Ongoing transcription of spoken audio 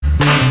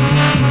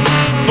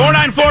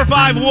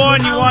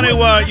49451.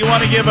 You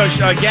want to give a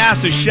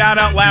Gas a shout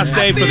out last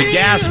day for the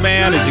Gas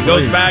Man as he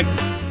goes back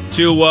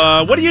to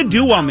what do you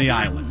do on the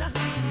island?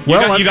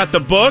 You got the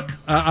book.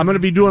 I'm going to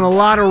be doing a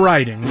lot of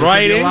writing.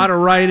 A lot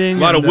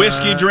of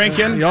whiskey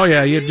drinking. Oh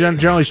yeah, you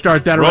generally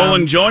start that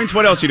rolling joints.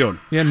 What else you doing?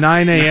 Yeah,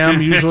 9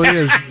 a.m. usually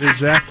is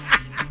that.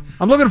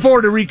 I'm looking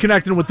forward to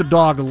reconnecting with the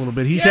dog a little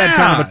bit. He's had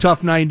kind of a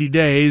tough 90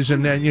 days,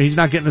 and he's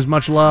not getting as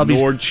much love.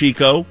 Lord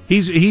Chico.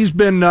 He's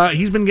been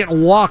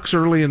getting walks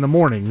early in the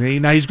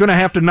morning. Now he's going to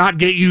have to not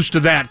get used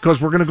to that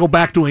because we're going to go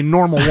back to a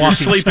normal walking.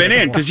 Sleeping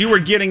in because you were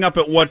getting up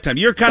at what time?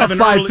 You're kind of an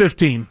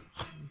 5:15.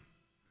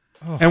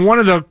 And one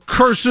of the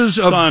curses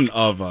of one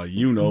of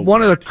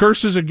the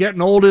curses of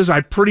getting old is I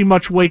pretty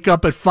much wake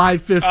up at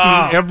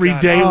 5:15 every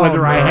day,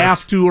 whether I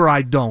have to or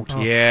I don't.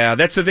 Yeah,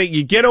 that's the thing.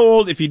 You get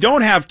old if you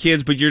don't have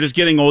kids, but you're just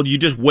getting old. You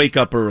just wake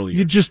up early.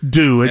 You just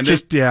do. And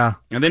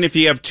then if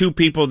you have two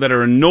people that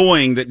are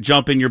annoying that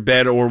jump in your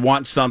bed or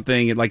want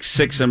something at like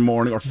 6 in the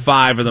morning or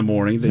 5 in the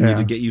morning, then you need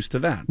to get used to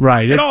that.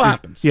 Right. It all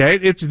happens.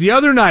 It's the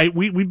other night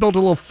we built a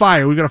little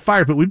fire. We got a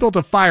fire pit. We built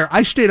a fire.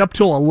 I stayed up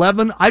till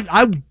 11.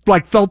 I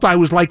felt I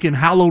was like in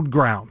hallowed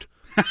ground.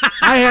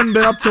 I hadn't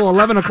been up till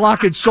 11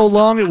 o'clock in so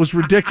long it was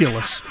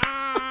ridiculous.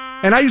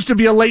 And I used to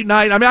be a late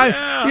night. I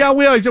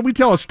mean, we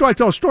tell a story. I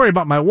tell a story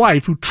about my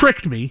wife who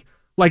tricked me,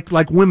 like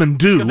women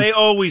do. Yeah, they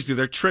always do.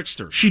 They're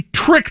tricksters. She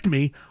tricked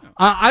me.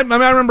 I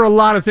remember a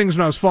lot of things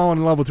when I was falling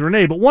in love with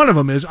Renee, but one of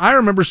them is I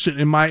remember sitting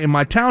in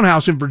my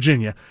townhouse in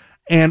Virginia,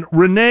 and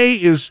Renee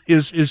is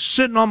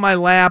sitting on my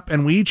lap,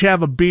 and we each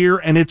have a beer,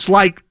 and it's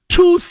like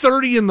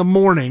 2:30 in the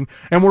morning,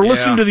 and we're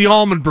listening to the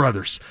Allman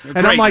Brothers,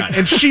 and I'm like,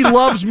 and she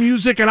loves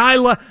music, and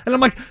I'm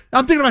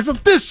thinking to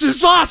myself, this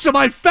is awesome.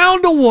 I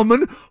found a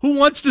woman who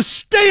wants to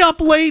stay up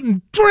late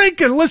and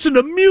drink and listen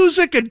to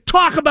music and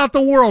talk about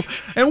the world,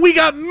 and we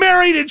got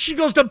married, and she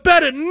goes to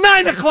bed at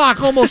 9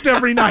 o'clock almost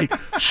every night.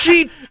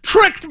 She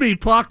tricked me,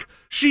 Puck.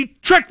 She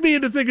tricked me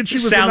into thinking she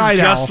was a night owl. Sounds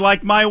just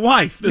like my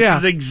wife. This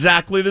is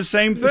exactly the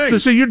same thing.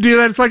 So you do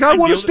that. It's like, I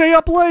want to stay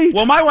up late.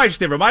 Well, my wife's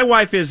different. My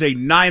wife is a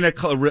 9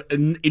 o'clock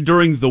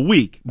during the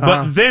week.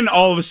 But then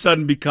all of a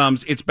sudden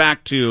becomes, it's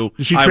back to,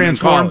 she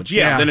transform? College.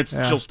 Yeah, then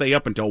she'll stay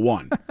up until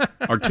 1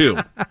 or 2.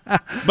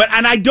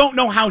 And I don't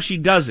know how she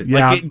does it.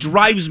 Yeah. Like, it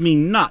drives me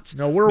nuts.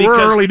 No, we're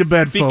early to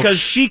bed, folks. Because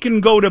she can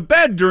go to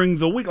bed during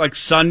the week, like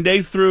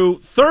Sunday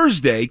through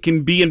Thursday,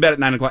 can be in bed at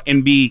 9 o'clock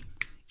and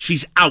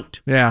she's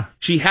out. Yeah.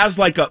 She has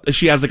like a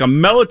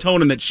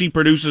melatonin that she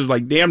produces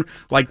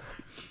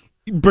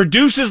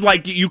produces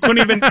like you couldn't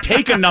even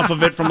take enough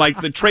of it from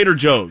like the Trader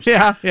Joe's.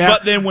 Yeah.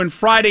 But then when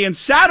Friday and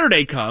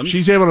Saturday comes,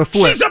 she's able to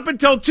flip. She's up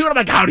until 2 and I'm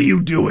like, how do you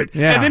do it?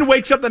 Yeah. And then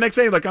wakes up the next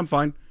day like, I'm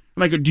fine.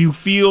 I'm like, do you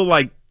feel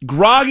like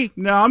groggy?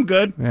 No, I'm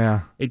good.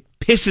 Yeah. It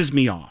pisses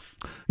me off.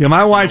 Yeah,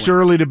 my wife's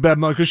early to bed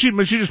because she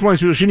just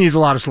wants to. She needs a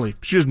lot of sleep.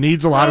 She just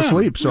needs a lot of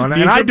sleep. So and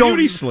I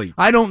don't sleep.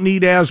 I don't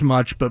need as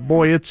much, but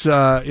boy, it's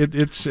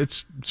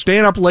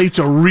staying up late's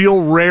a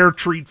real rare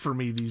treat for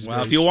me these days.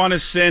 Well, if you want to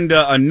send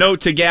a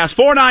note to Gas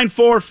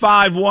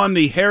 49451,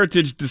 the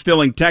Heritage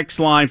Distilling text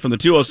line from the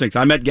 206.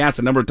 I met Gas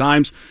a number of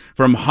times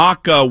from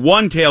Hawk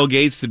One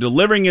tailgates to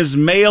delivering his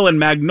mail in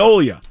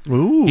Magnolia.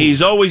 Ooh.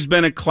 He's always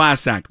been a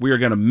class act. We are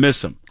going to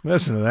miss him.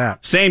 Listen to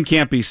that. Same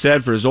can't be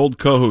said for his old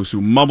co-host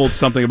who mumbled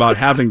something about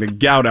having the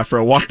gout after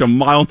I walked a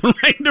mile in the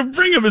rain to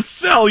bring him his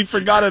cell. He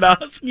forgot at a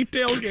Husky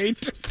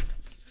tailgate.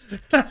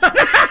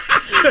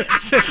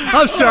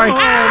 I'm sorry. Oh,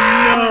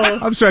 no.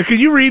 I'm sorry. Can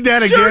you read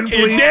that again,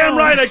 please? Damn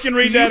right I can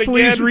read that again.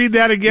 Please read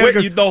that again.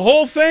 Wait, the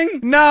whole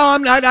thing? No,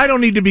 I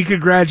don't need to be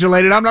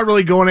congratulated. I'm not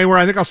really going anywhere.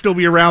 I think I'll still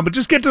be around, but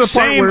just get to the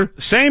part where...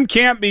 Same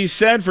can't be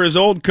said for his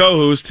old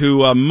co-host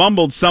who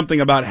mumbled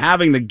something about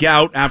having the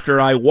gout after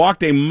I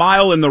walked a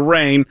mile in the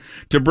rain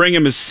to bring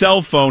him his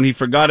cell phone. He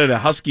forgot at a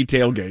Husky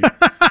tailgate.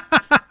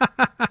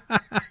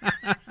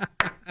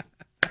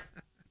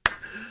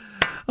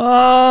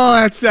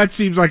 Oh, that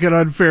seems like an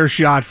unfair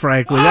shot,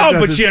 frankly.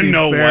 But you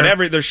know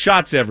what? There's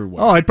shots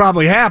everywhere. Oh, it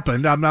probably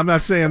happened. I'm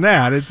not saying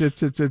that. It's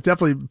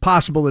definitely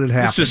possible that it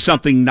happened. This is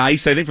something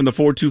nice, I think, from the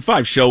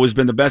 425 show has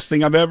been the best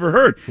thing I've ever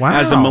heard. Wow.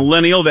 As a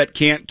millennial that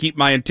can't keep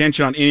my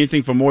attention on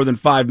anything for more than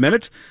 5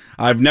 minutes,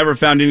 I've never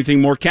found anything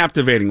more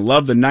captivating.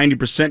 Love the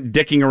 90%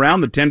 dicking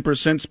around, the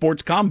 10%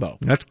 sports combo.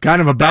 That's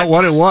kind of about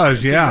what it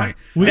was, yeah.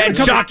 That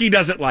jockey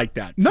doesn't like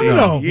that.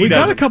 No. We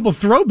got a couple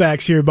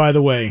throwbacks here, by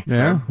the way.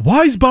 Yeah.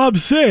 Wise Bob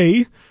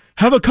say,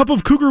 have a cup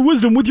of cougar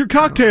wisdom with your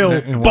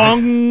cocktail.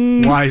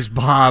 Bong. Wise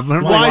Bob.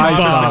 Wise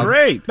Bob.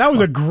 Great. That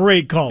was a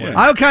great call. Yeah.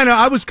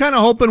 I was kind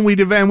of hoping we'd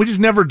have, and we just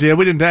never did.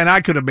 We didn't, and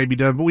I could have maybe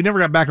done, but we never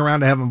got back around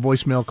to having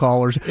voicemail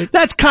callers.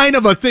 That's kind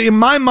of a thing in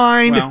my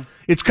mind. Well,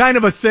 it's kind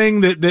of a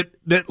thing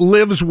that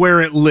lives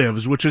where it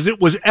lives, which is it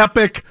was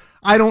epic.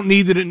 I don't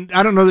know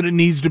that it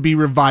needs to be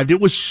revived. It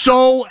was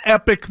so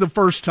epic the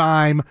first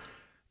time.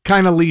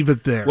 Kind of leave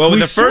it there. Well,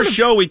 the first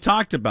show we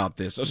talked about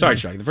this. Oh, sorry,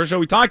 Shaggy. The first show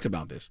we talked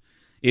about this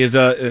is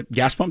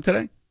Gas Pump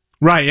today.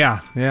 Right? Yeah.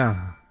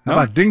 How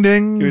about ding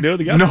ding? Can we do it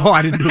together? No,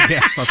 I didn't do a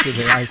gas pump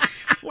today.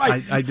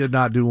 I did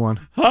not do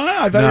one. Huh?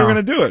 I thought you were going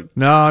to do it.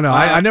 No,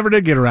 I never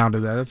did get around to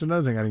that. That's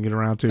another thing I didn't get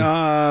around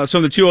to. So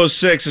in the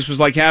 206, this was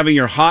like having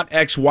your hot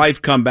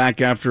ex-wife come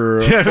back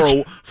after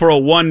for a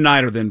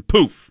one-nighter, then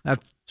poof.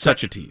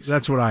 Such a tease.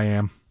 That's what I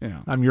am. Yeah.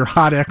 I'm your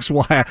hot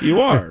ex-wife. You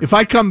are. If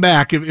I come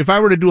back, if I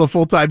were to do a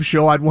full-time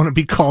show, I'd want to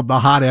be called the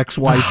hot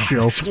ex-wife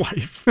show.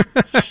 Ex-wife.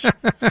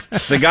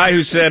 The guy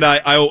who said,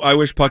 I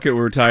wish Puckett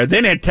were retired,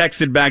 then had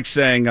texted back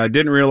saying, I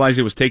didn't realize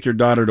it was take your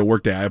daughter to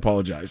work day. I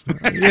apologize.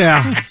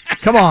 Yeah.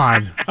 Come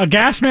on. A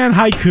Gasman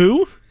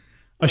haiku,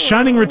 a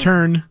shining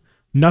return,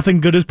 nothing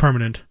good is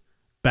permanent,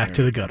 back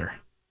to the gutter.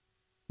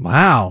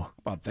 Wow.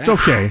 How about that? It's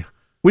okay.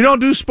 We don't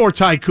do sports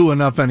haiku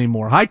enough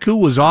anymore.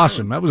 Haiku was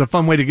awesome. That was a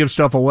fun way to give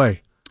stuff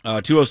away.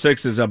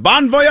 206 is a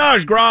bon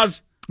voyage,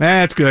 Graz.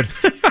 That's good.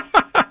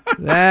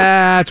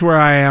 That's where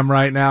I am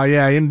right now.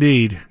 Yeah,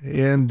 indeed.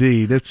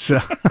 It's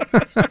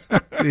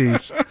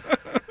geez.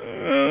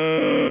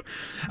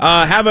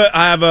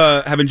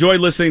 Have enjoyed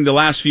listening the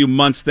last few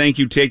months. Thank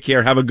you. Take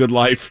care. Have a good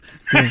life.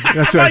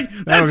 That's a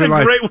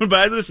great one, but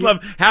I just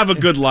love have a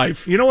good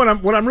life. You know what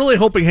I'm really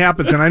hoping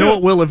happens, and I know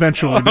it will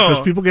eventually because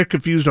people get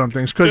confused on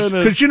things.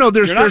 Because you know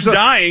there's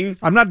dying.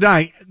 I'm not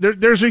dying.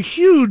 There's a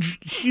huge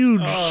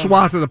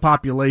swath of the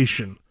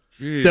population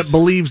that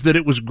believes that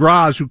it was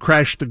Graz who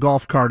crashed the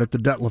golf cart at the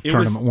Detlef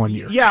tournament one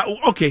year. Yeah.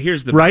 Okay.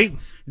 Here's the right.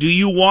 Do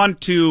you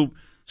want to?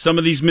 Some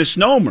of these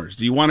misnomers.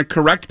 Do you want to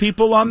correct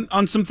people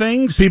on some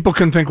things? People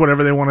can think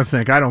whatever they want to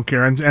think. I don't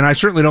care, and I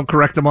certainly don't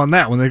correct them on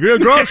that. When they go,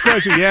 Gross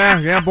crashing,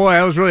 yeah, boy,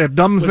 that was really a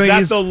dumb thing.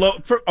 That the low?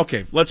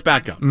 Okay, let's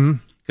back up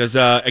because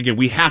again,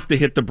 we have to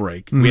hit the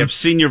break. We have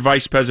Senior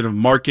Vice President of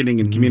Marketing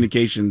and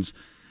Communications,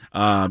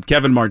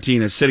 Kevin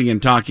Martinez, sitting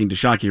and talking to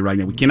Shockey right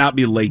now. We cannot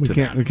be late to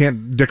that. We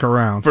can't dick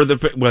around.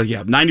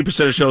 90% of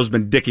the show has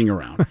been dicking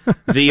around.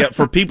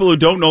 For people who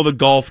don't know the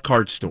golf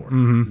cart store,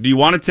 do you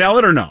want to tell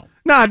it or no?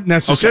 Not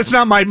necessarily. Okay. It's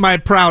not my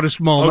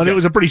proudest moment. Okay. It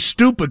was a pretty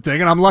stupid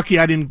thing, and I'm lucky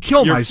I didn't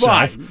kill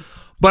myself. Fine.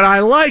 But I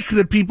like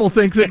that people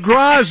think that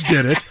Graz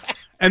did it.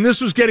 And this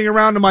was getting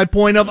around to my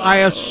point of, I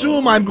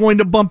assume I'm going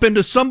to bump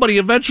into somebody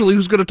eventually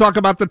who's going to talk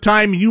about the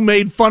time you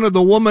made fun of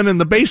the woman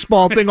and the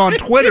baseball thing on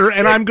Twitter,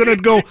 and I'm going to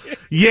go,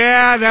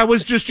 yeah, that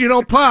was just,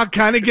 Puck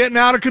kind of getting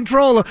out of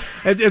control.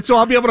 And so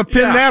I'll be able to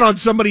pin that on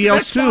somebody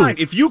else, too. Fine.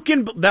 If you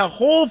can, the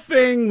whole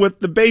thing with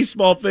the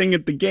baseball thing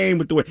at the game,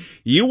 with the way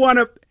you want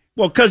to,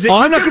 well, because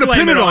I'm not going to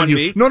pin it on you.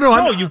 Me.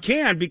 No, you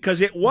can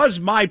because it was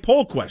my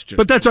poll question.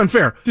 But that's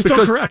unfair.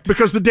 Don't correct.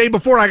 Because the day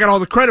before I got all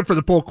the credit for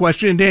the poll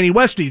question in Danny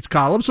Westneat's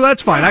column, so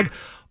that's fine.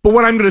 But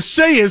what I'm going to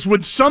say is,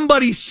 when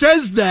somebody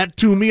says that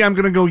to me, I'm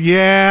going to go,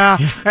 yeah,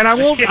 and I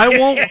won't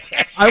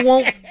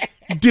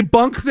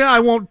debunk that. I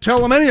won't tell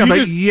them anything.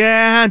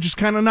 Just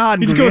kind of nod.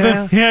 You just go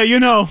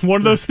with one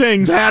of those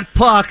things. That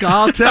Puck,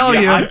 I'll tell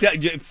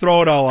you.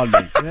 Throw it all on me.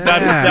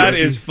 That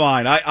is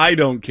fine. I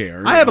don't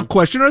care. I have a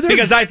question.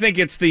 Because I think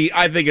it's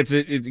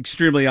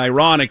extremely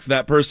ironic for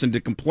that person to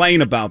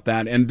complain about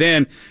that and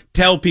then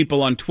tell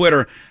people on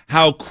Twitter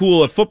how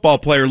cool a football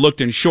player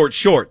looked in short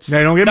shorts.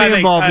 They don't get me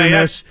involved in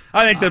this.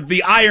 I think that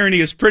the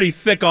irony is pretty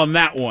thick on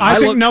that one. I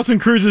think Nelson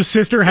Cruz's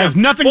sister has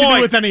nothing to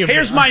do with any of this.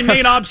 Here's my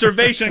main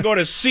observation going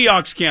to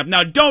Seahawks camp.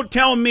 Now, don't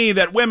tell me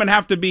that women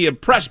have to be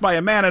impressed by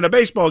a man at a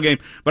baseball game,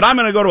 but I'm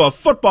going to go to a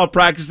football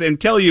practice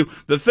and tell you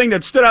the thing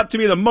that stood out to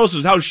me the most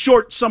was how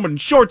short someone's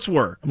shorts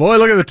were. Boy,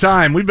 look at the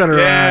time. We better,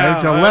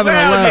 it's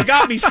 11:11. They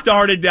got me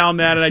started down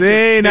that. And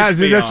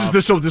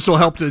this will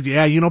help.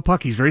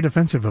 Puck, he's very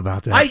defensive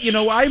about that.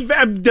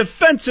 I'm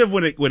defensive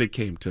when it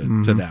came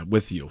to that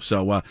with you.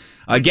 So,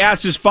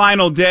 Gas's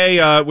final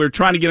day. We're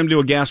trying to get him to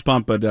a gas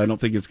pump, but I don't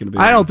think it's going to be.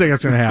 I don't think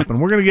it's going to happen.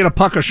 We're going to get a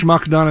Puck of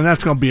Schmuck done, and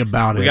that's going to be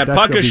about it. We got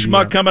Puck of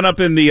Schmuck coming up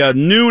in the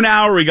noon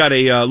hour. We got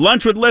a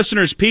lunch with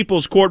listeners,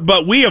 People's Court,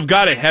 but we have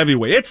got a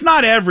heavyweight. It's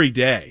not every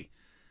day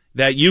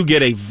that you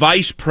get a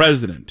vice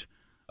president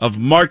of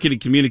marketing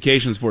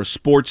communications for a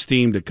sports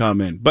team to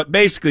come in. But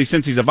basically,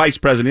 since he's a vice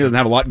president, he doesn't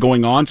have a lot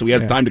going on, so he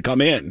has time to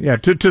come in. Yeah,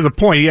 to the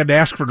point, he had to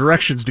ask for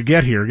directions to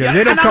get here.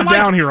 They don't come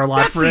down here a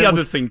lot. That's the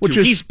other thing,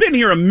 too. He's been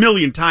here a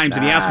million times,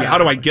 and he asked me, how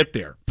do I get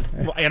there?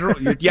 Well, I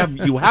don't know.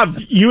 You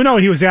have. You know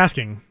what he was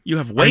asking. You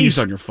have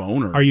Waze on your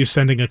phone. Are you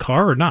sending a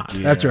car or not?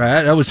 Yeah. That's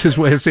right. That was his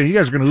way of saying, you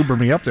guys are going to Uber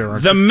me up there,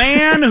 aren't you? The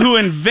man who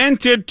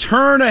invented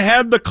Turn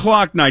Ahead the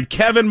Clock Night,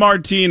 Kevin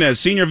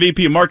Martinez, Senior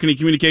VP of Marketing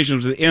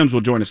Communications with IMS,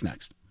 will join us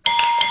next.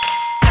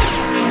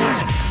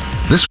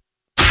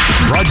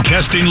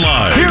 Broadcasting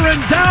live here in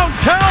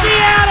downtown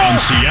Seattle on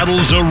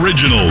Seattle's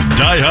original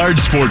diehard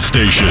sports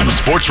station,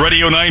 Sports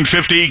Radio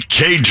 950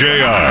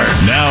 KJR.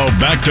 Now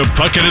back to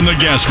Puckett and the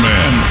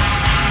Gasman.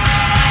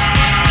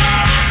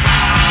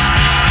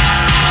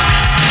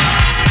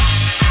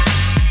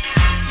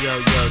 Yo,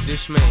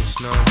 this man,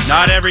 Snow.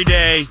 Not every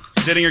day.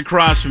 Sitting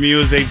across from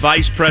you is a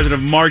vice president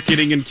of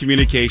marketing and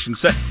communications.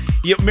 So,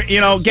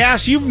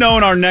 Gas, you've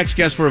known our next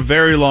guest for a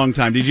very long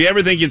time. Did you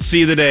ever think you'd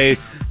see the day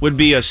would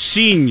be a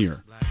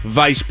senior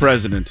vice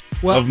president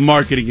of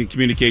marketing and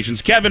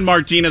communications. Kevin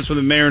Martinez from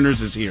the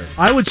Mariners is here.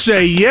 I would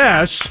say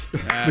yes,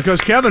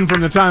 because Kevin,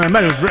 from the time I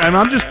met him, and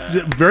I'm just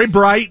very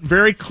bright,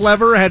 very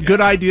clever, had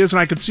good ideas, and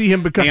I could see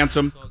him become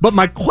handsome. But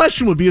my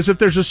question would be, is if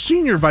there's a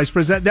senior vice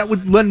president, that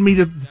would lend me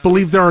to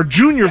believe there are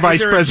junior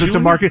vice presidents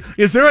of marketing.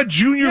 Is there a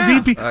junior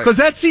VP? Because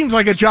that seems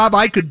like a job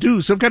I could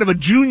do, some kind of a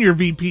junior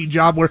VP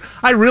job where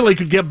I really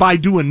could get by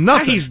doing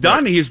nothing. Yeah,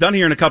 he's done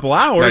here in a couple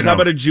hours. How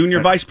about a junior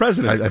vice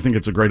president? I think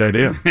it's a great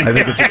idea.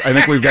 I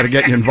think we've got to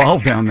get you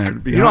involved down there. To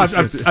be honest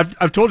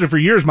I've told you for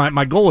years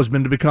my goal has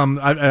been to become.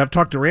 I've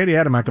talked to Randy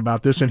Adamek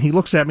about this, and he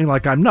looks at me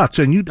like I'm nuts.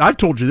 And I've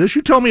told you this.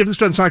 You tell me if this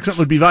doesn't sound like something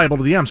that would be valuable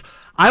to the M's.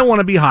 I want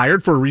to be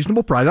hired for a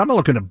reasonable price. I'm not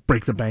looking to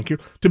break the bank here.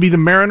 To be the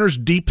Mariners'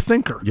 deep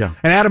thinker. Yeah.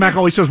 And Adamek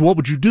always says, "What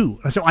would you do?"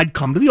 I said, "I'd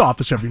come to the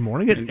office every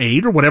morning at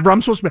 8 or whatever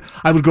I'm supposed to be.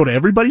 I would go to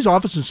everybody's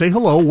office and say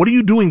hello. What are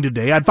you doing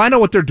today? I'd find out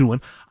what they're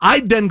doing.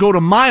 I'd then go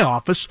to my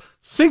office."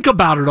 Think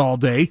about it all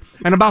day,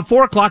 and about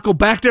 4 o'clock, go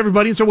back to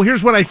everybody and say, well,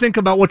 here's what I think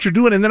about what you're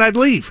doing, and then I'd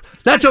leave.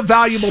 That's a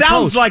valuable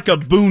Sounds post. like a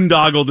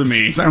boondoggle to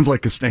me. Sounds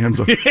like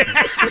Costanza.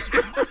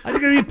 I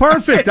think it'd be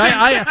perfect.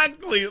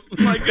 Exactly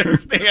like a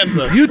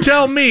stanza. You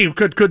tell me,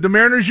 could the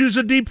Mariners use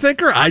a deep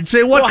thinker? I'd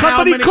say what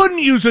company couldn't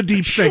use a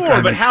deep thinker?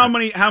 Sure, but how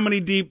many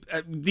deep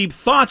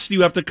thoughts do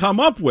you have to come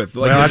up with?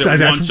 Like, is it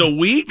once a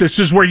week? This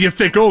is where you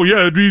think, oh, yeah,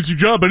 it'd be an easy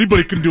job.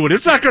 Anybody can do it.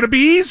 It's not going to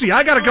be easy.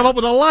 I got to come up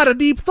with a lot of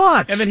deep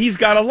thoughts. And then he's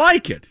got to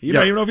like it. You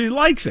don't even know if he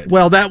likes it.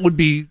 Well, that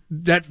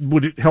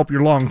would help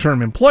your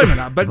long-term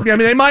employment. But, I mean,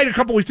 they might a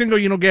couple weeks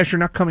ago, Gas, you're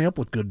not coming up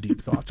with good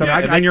deep thoughts.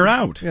 And then you're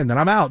out. And then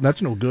I'm out. And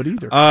that's no good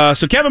either.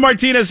 So Kevin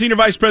Martinez, Senior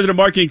Vice President of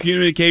Marketing and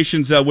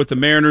Communications with the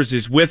Mariners,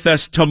 is with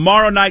us.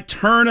 Tomorrow night,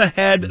 turn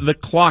ahead the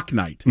clock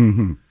night.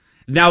 Mm-hmm.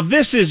 Now,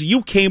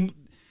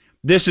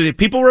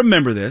 people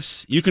remember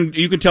this. You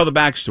can tell the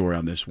backstory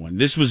on this one.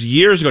 This was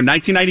years ago,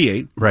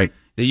 1998. Right.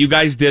 That you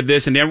guys did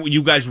this, and then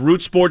you guys,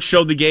 Root Sports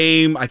showed the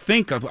game, I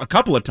think, a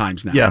couple of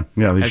times now. Yeah,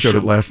 they showed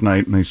it last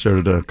night, and they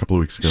showed it a couple of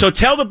weeks ago. So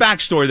tell the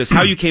backstory of this,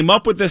 how you came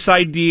up with this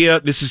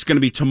idea. This is going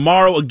to be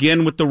tomorrow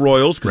again with the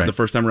Royals, because the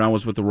first time around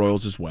was with the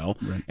Royals as well.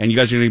 Right. And you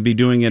guys are going to be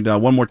doing it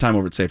one more time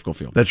over at Safeco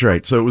Field. That's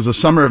right. So it was the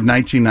summer of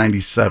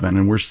 1997,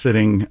 and we're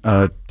sitting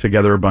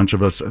together, a bunch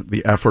of us,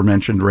 the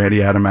aforementioned Randy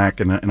Adamek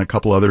and a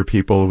couple other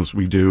people, as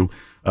we do.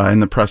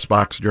 In the press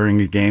box during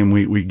the game,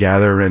 we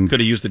gather and could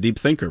have used a deep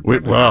thinker.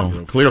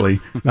 Clearly,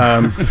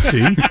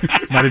 see,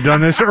 might have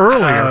done this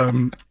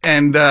earlier.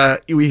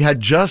 And we had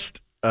just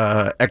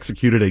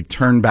executed a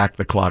turn back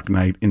the clock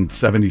night in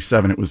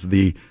 '77. It was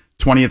the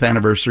 20th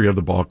anniversary of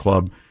the ball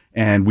club,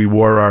 and we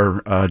wore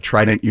our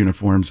Trident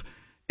uniforms.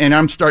 And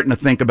I'm starting to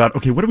think about,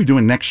 okay, what are we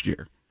doing next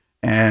year?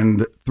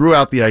 And threw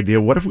out the idea,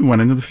 what if we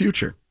went into the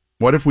future?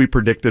 What if we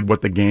predicted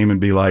what the game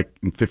would be like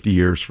in 50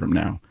 years from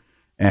now?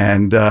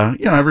 And,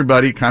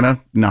 everybody kind of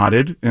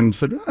nodded and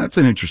said, oh, that's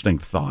an interesting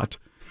thought.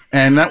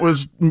 And that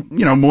was,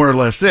 more or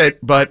less it.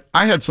 But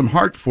I had some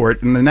heart for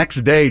it. And the next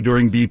day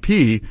during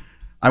BP,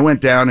 I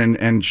went down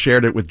and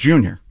shared it with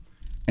Junior.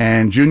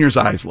 And Junior's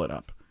eyes lit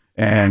up.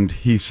 And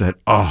he said,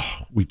 oh,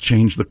 we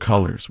changed the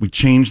colors. We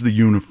changed the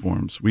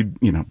uniforms. We,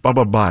 blah,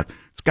 blah, blah.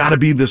 It's got to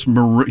be this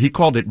maroon. He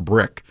called it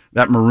brick.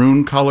 That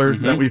maroon color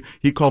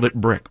he called it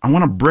brick. I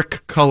want a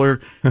brick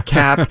color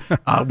cap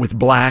with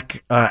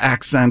black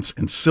accents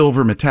and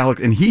silver metallic.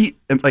 And he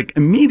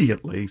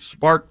immediately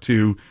sparked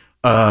to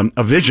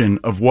a vision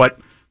of what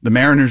the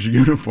Mariners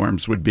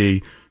uniforms would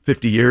be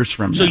 50 years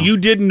from now. So you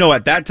didn't know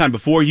at that time,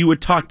 before you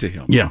would talk to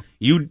him. Yeah.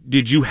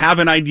 Did you have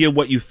an idea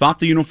what you thought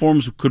the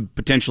uniforms could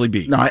potentially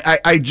be? No,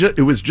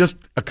 it was just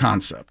a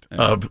concept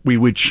of we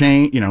would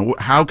change,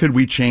 how could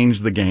we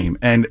change the game?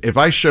 And if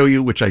I show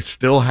you, which I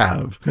still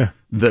have,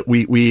 that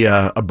we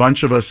a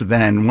bunch of us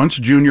then, once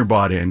Junior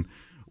bought in,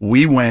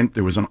 we went,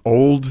 there was an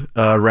old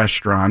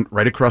restaurant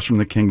right across from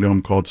the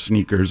Kingdom called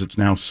Sneakers. It's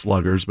now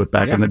Sluggers, but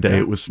back in the day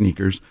it was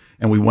Sneakers.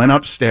 And we went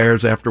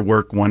upstairs after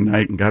work one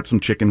night and got some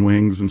chicken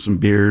wings and some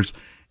beers.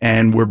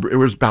 And it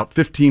was about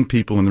 15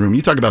 people in the room.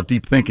 You talk about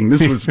deep thinking.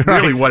 This was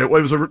really what it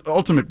was. It was an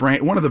ultimate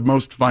brain, one of the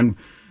most fun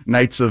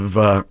nights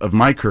of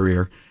my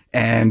career.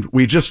 And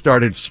we just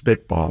started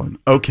spitballing.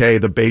 Okay,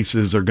 the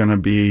bases are going to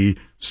be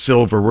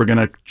silver. We're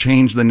going to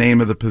change the name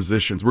of the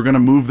positions. We're going to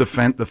move the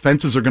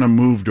fences are going to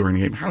move during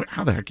the game.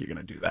 How the heck are you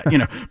going to do that?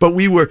 But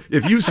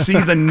if you see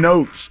the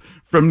notes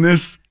from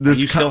this,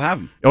 you still have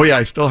them. Oh yeah,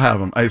 I still have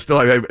them. I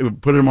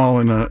put them all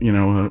in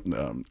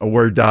a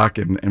Word doc,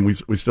 and we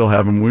still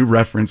have them. We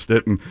referenced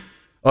it, and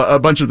a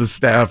bunch of the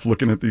staff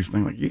looking at these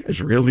things like, you guys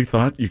really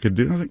thought you could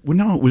do it? I was like, well,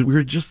 no, we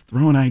were just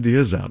throwing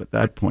ideas out at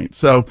that point.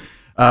 So,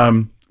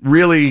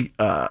 really,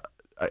 an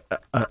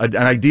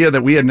idea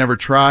that we had never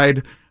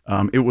tried.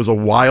 It was a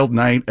wild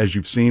night, as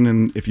you've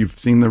seen, if you've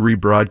seen the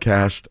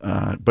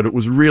rebroadcast. But it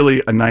was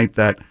really a night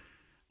that,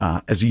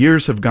 as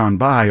years have gone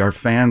by, our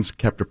fans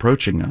kept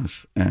approaching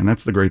us, and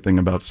that's the great thing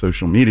about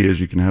social media is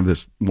you can have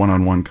this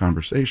one-on-one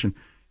conversation.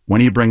 When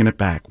are you bringing it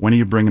back? When are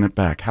you bringing it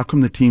back? How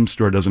come the team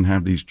store doesn't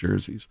have these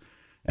jerseys?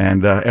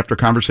 And after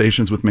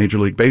conversations with Major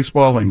League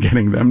Baseball and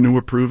getting them to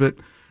approve it,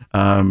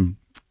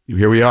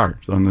 here we are,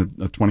 so on the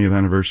 20th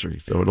anniversary.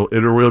 So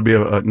it'll really be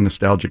a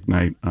nostalgic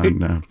night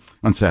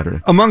on Saturday.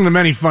 Among the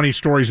many funny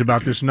stories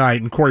about this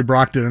night, and Corey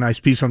Brock did a nice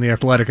piece on The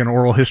Athletic, an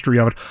oral history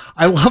of it.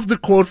 I love the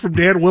quote from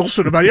Dan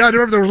Wilson about, I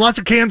remember there was lots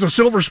of cans of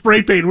silver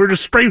spray paint. We were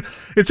just spraying.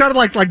 It sounded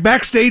like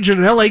backstage at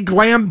an LA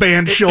glam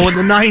band show in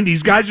the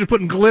 90s. Guys were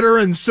putting glitter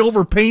and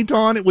silver paint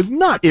on. It was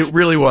nuts. It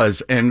really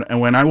was. And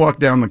when I walked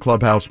down the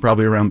clubhouse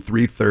probably around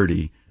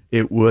 3:30,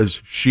 it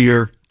was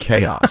sheer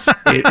chaos.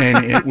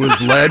 And it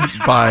was led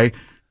by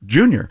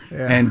Junior.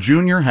 Yeah. And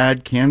Junior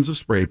had cans of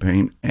spray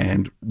paint,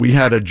 and we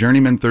had a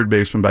journeyman third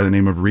baseman by the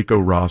name of Rico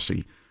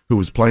Rossi, who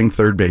was playing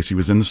third base. He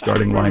was in the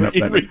starting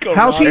lineup.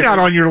 How's he not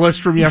on your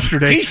list from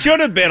yesterday? He should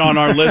have been on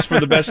our list for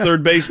the best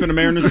third baseman in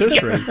Mariners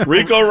history.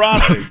 Rico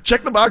Rossi.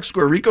 Check the box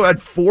score. Rico had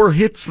 4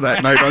 hits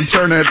that night on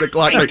Turn at the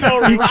Clock. He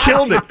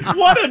killed it.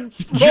 What a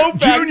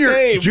throwback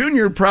name.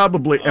 Junior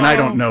probably, and I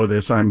don't know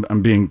this, I'm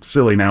being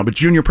silly now, but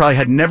Junior probably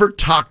had never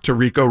talked to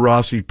Rico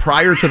Rossi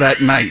prior to that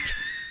night.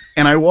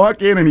 And I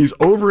walk in, and he's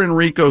over in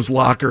Rico's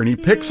locker, and he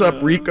picks up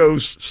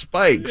Rico's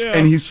spikes,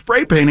 and he's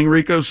spray painting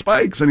Rico's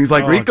spikes. And he's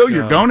like, Rico,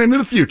 you're going into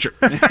the future.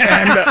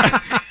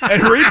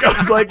 And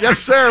Rico's like, yes,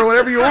 sir,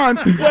 whatever you want.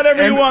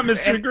 Whatever you want,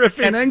 Mr.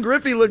 Griffey. And then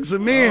Griffey looks at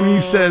me, and he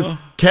says,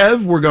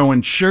 Kev, we're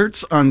going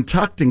shirts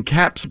untucked and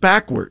caps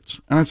backwards.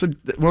 And I said,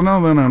 well,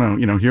 no.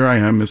 Here I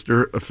am,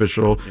 Mr.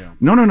 Official. Yeah.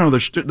 No.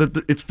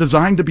 It's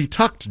designed to be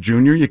tucked,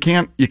 Junior. You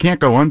can't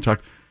go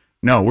untucked.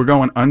 No, we're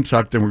going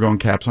untucked and we're going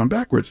caps on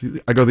backwards.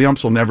 I go, the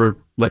umps will never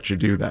let you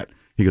do that.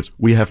 He goes,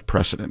 we have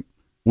precedent.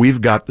 We've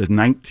got the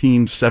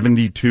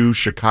 1972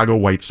 Chicago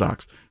White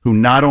Sox, who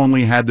not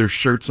only had their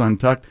shirts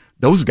untucked,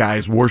 those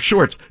guys wore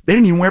shorts. They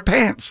didn't even wear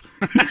pants.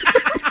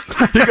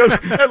 He goes,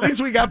 at least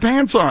we got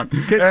pants on.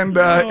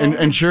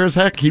 And sure as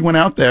heck, he went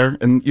out there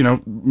and,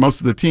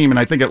 most of the team, and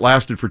I think it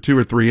lasted for 2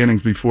 or 3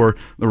 innings before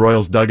the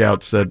Royals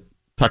dugout said,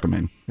 tuck them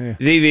in.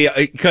 Yeah.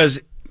 Because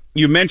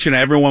you mentioned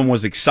everyone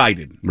was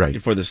excited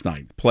for this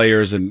night,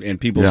 players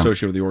and people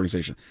associated with the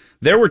organization.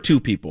 There were 2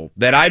 people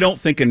that I don't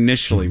think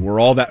initially were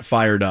all that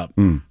fired up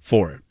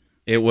for it.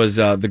 It was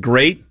the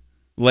great,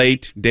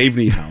 late Dave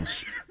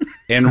Niehaus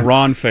and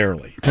Ron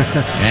Fairley.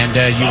 And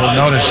you will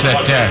notice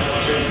that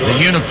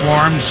the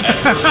uniforms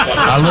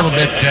a little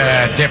bit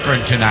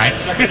different tonight.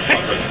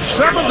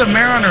 Some of the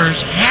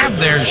Mariners have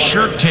their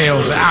shirt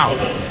tails out.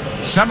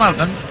 Some of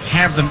them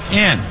have them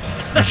in.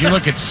 As you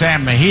look at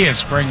Sam Mejia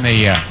spring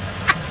the...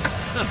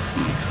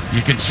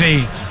 you can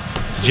see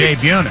Jay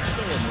Buhner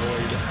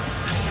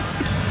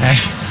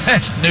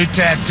has a new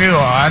tattoo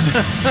on,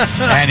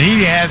 and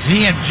he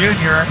and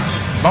Junior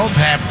both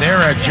have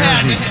their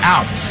jerseys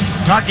out.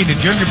 Talking to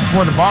Junior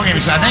before the ballgame, he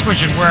said, I think we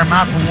should wear them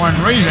out for one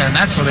reason, and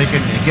that's so they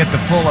can get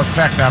the full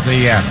effect of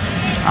the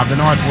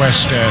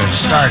Northwest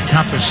Star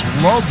Compass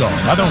logo.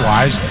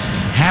 Otherwise,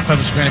 half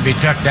of it's going to be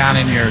tucked down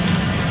in your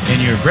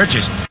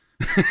britches.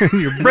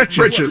 Your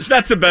britches.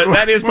 That's the best.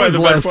 That is probably the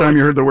last time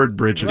you heard the word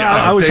britches.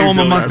 I was home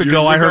a month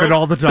ago. I heard it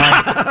all the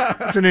time.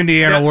 It's an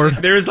Indiana word.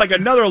 There's like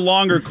another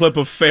longer clip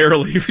of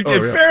Fairley.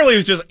 Fairley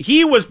was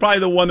he was probably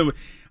the one that was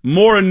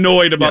more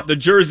annoyed about the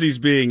jerseys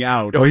being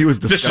out. Oh, he was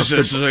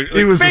disgusted.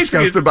 He was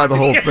disgusted by the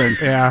whole thing.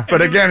 Yeah.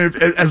 But again,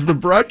 as the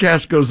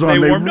broadcast goes on,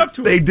 they warmed up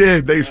to it. They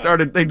did. They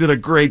did a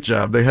great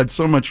job. They had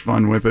so much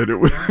fun with it.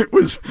 It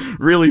was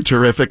really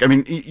terrific. I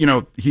mean,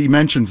 he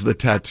mentions the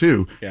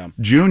tattoo. Yeah.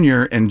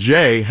 Junior and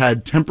Jay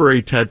had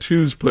temporary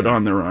tattoos put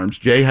on their arms.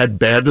 Jay had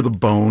Bad to the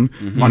Bone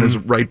on his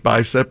right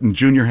bicep, and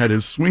Junior had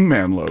his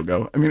Swingman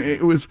logo. I mean,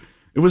 it was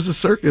a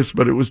circus,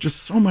 but it was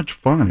just so much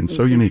fun and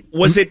so unique.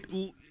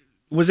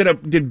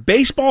 Did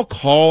baseball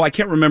call? I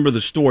can't remember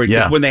the story.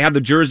 Yeah. When they have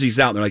the jerseys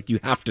out, they're like, you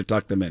have to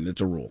tuck them in.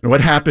 It's a rule.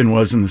 What happened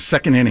was in the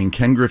second inning,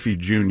 Ken Griffey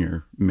Jr.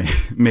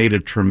 made a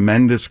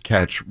tremendous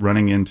catch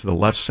running into the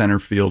left center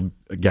field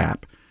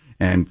gap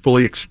and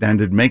fully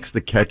extended, makes the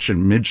catch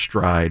in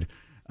mid-stride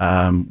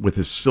with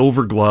his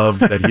silver glove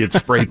that he had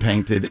spray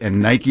painted,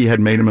 and Nike had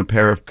made him a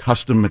pair of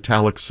custom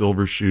metallic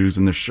silver shoes,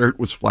 and the shirt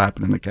was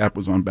flapping and the cap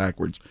was on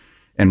backwards.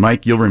 And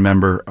Mike, you'll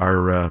remember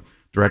our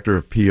director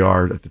of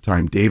PR at the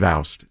time, Dave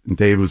Oust, and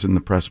Dave was in the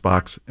press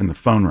box, and the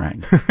phone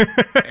rang,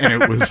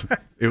 and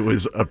it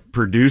was a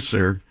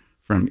producer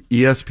from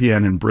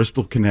ESPN in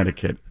Bristol,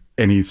 Connecticut,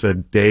 and he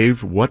said,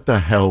 "Dave, what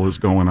the hell is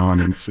going on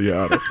in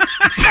Seattle?"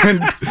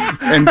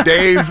 and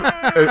Dave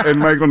and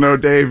Michael know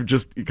Dave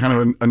just kind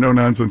of a no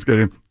nonsense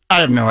guy. I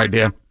have no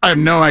idea.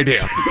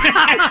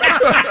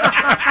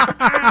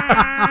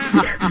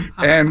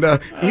 And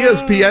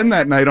ESPN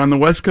that night on the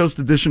West Coast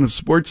edition of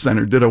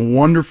SportsCenter did a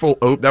wonderful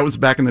that was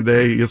back in the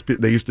day.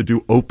 They used to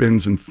do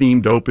opens and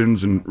themed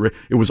opens, and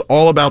it was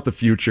all about the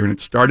future. And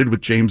it started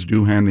with James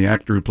Doohan, the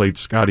actor who played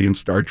Scotty in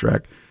Star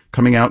Trek,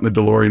 coming out in the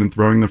DeLorean and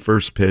throwing the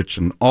first pitch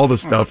and all the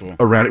stuff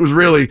around. It was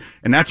really,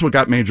 and that's what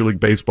got Major League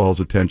Baseball's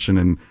attention.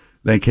 And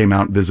they came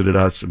out and visited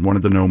us and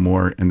wanted to know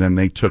more, and then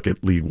they took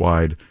it league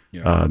wide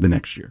the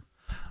next year.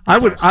 I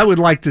would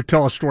like to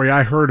tell a story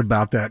I heard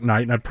about that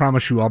night, and I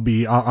promise you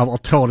I'll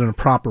tell it in a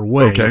proper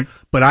way. Okay.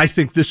 But I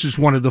think this is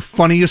one of the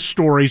funniest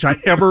stories I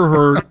ever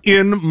heard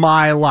in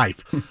my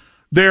life.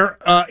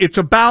 It's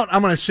about,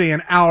 I'm going to say,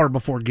 an hour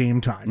before game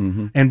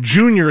time. And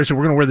Junior said,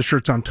 we're going to wear the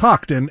shirts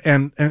untucked. And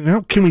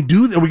can we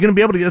do that? Are we going to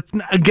be able to get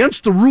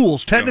against the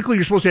rules? Technically,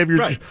 you're supposed to have your.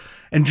 Right.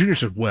 And Junior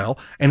said, well,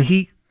 and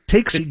he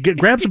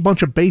grabs a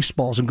bunch of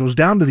baseballs and goes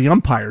down to the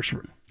umpire's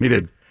room. He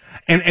did.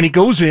 And he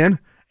goes in.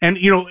 And,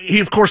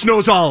 he, of course,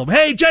 knows all of them.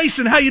 Hey,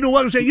 Jason, how you doing?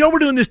 What? We're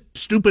doing this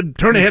stupid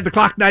turn ahead the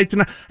clock night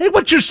tonight. Hey,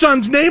 what's your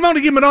son's name? I'm going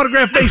to give him an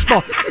autographed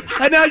baseball.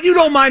 And now, you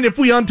don't mind if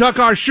we untuck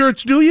our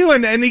shirts, do you?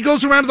 And he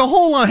goes around to the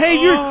whole line. Hey,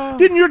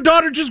 didn't your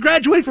daughter just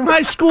graduate from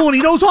high school? And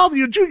he knows all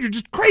the Junior,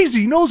 just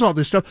crazy. He knows all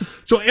this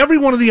stuff. So every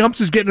one of the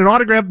umps is getting an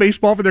autographed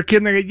baseball for their kid.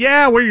 And they go,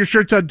 yeah, wear your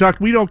shirts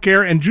untucked. We don't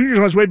care. And Junior's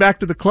on his way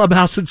back to the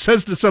clubhouse and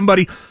says to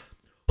somebody,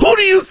 who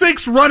do you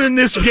think's running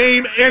this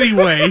game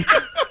anyway?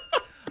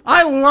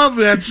 I love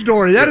that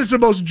story. That is the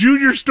most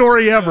Junior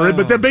story ever.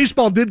 But then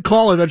baseball did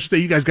call it and say,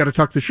 you guys got to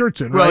tuck the shirts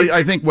in, right? Well,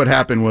 I think what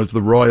happened was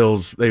the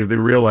Royals, they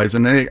realized,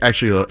 and they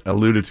actually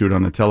alluded to it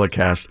on the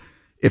telecast,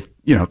 if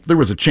there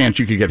was a chance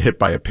you could get hit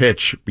by a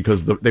pitch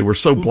because they were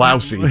so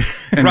blousy.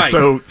 And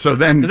right. so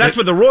then... That's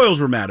what the Royals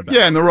were mad about.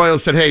 Yeah, and the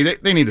Royals said, hey,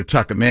 they need to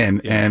tuck them in.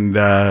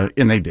 Yeah.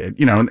 And they did.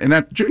 And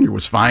that Junior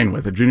was fine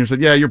with it. Junior said,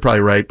 yeah, you're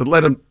probably right, but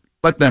let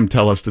them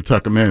tell us to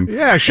tuck him in.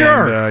 Yeah,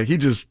 sure. And he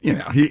just,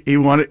 he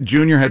wanted.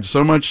 Junior had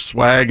so much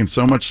swag and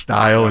so much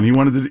style, and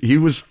he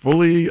was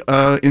fully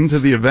into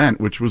the event,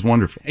 which was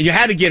wonderful. And you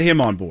had to get him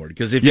on board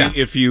because if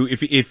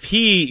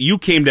you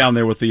came down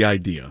there with the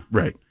idea,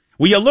 right?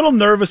 Were you a little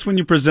nervous when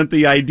you present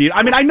the idea?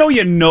 I mean, I know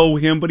you know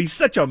him, but he's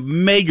such a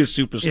mega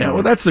superstar. Yeah,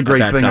 well, that's the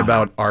great thing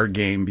about our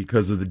game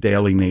because of the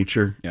daily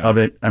nature of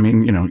it. I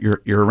mean,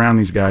 you're around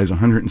these guys,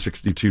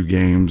 162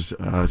 games,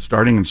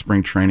 starting in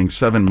spring training,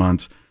 7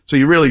 months. So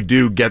you really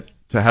do get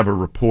to have a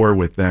rapport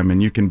with them,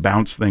 and you can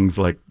bounce things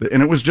and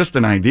it was just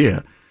an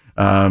idea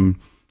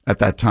at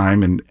that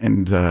time,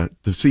 and to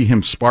see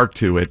him spark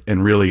to it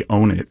and really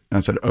own it. And I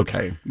said,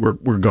 okay,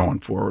 we're going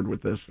forward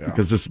with this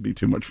because this would be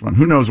too much fun.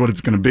 Who knows what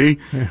it's going to be?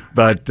 Yeah.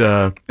 But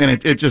and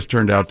it just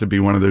turned out to be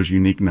one of those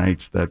unique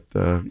nights that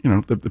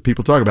the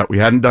people talk about. We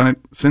hadn't done it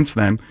since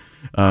then.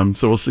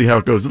 So we'll see how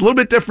it goes. It's a little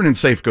bit different in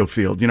Safeco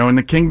Field. In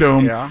the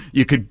Kingdome,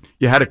 you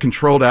had a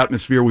controlled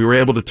atmosphere. We were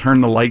able to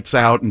turn the lights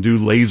out and do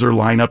laser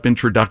lineup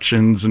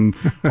introductions and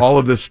all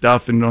of this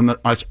stuff. And on the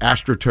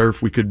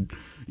AstroTurf, we could,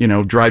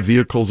 drive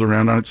vehicles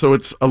around on it. So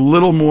it's a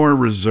little more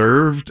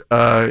reserved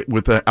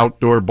with an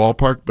outdoor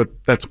ballpark, but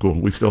that's cool.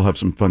 We still have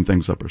some fun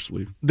things up our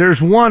sleeve. There's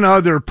one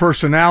other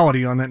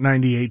personality on that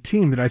 98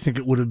 team that I think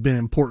it would have been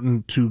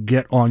important to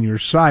get on your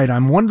side.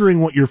 I'm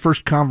wondering what your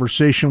first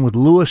conversation with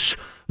Louis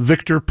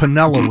Victor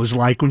Piniella was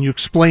like when you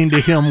explained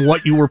to him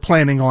what you were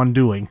planning on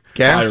doing.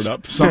 Fired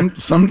up.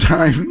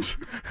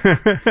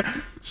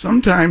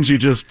 Sometimes you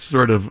just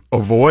sort of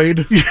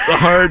avoid the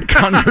hard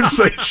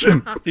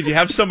conversation. Did you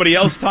have somebody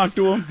else talk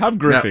to him? Have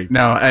Griffey.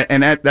 No,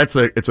 and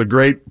it's a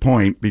great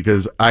point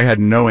because I had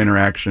no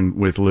interaction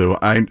with Lou.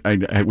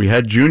 We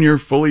had Junior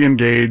fully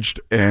engaged,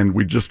 and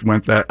we just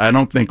went that. I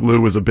don't think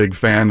Lou was a big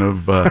fan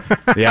of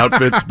the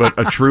outfits, but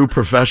a true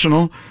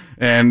professional,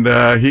 and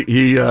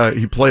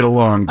he played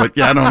along. But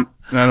yeah, I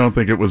don't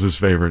think it was his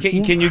favorite.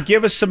 Can you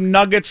give us some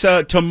nuggets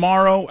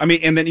tomorrow? I mean,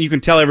 and then you can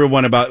tell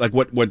everyone about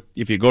what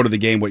if you go to the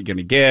game, what you're going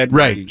to get.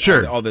 Right.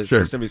 Sure. All the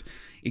festivities.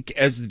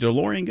 Is the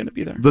DeLorean going to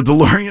be there? The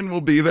DeLorean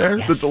will be there.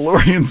 Yes. The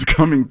DeLorean's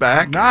coming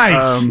back.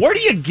 Nice. Where do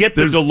you get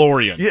the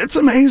DeLorean? It's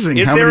amazing.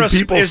 Is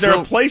there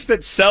a place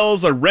that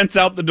sells or rents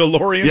out the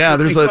DeLorean? Yeah,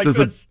 there's a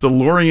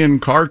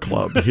DeLorean car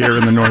club here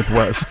in the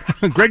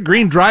Northwest. Greg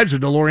Green drives a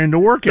DeLorean to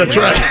work. That's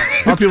right.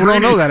 A lot of people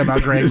don't know that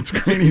about Greg. It's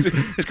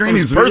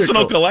Greeny's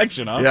personal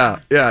collection, huh?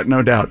 Yeah,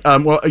 no doubt.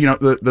 Well,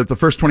 the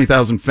first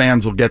 20,000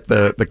 fans will get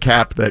the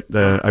cap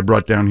that I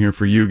brought down here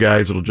for you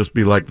guys. It'll just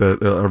be like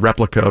a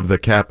replica of the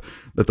cap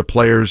that the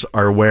players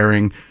are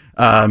wearing.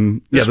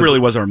 This really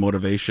was our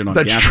motivation on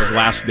Gas's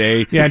last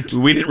day. Yeah,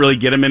 we didn't really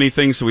get him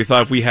anything, so we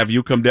thought if we have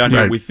you come down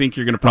here, we think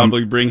you're going to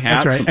probably bring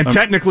hats. That's right. And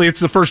technically, it's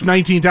the first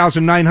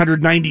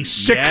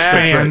 19,996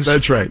 fans.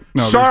 That's right.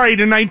 No, sorry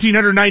to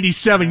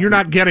 1997, you're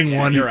not getting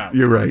one. You're out.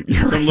 You're right.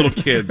 Some little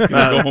kids going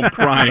to go home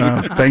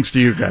crying. Thanks to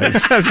you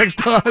guys. Thanks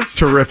to us.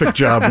 Terrific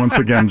job once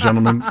again,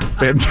 gentlemen.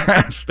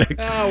 Fantastic.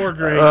 Oh, we're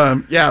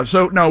great. Yeah.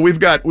 So no, we've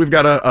got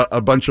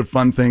a bunch of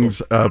fun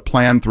things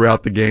planned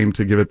throughout the game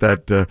to give it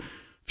that.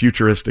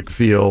 Futuristic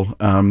feel.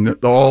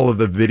 All of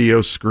the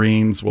video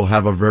screens will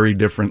have a very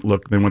different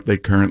look than what they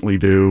currently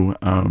do.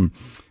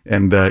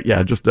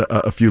 Just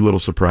a few little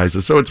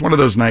surprises. So it's one of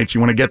those nights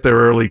you want to get there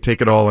early,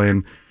 take it all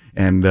in,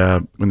 and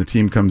when the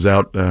team comes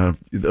out,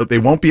 they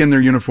won't be in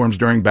their uniforms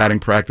during batting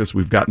practice.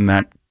 We've gotten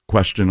that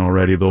question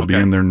already. They'll be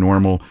in their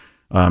normal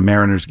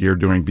Mariners gear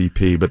during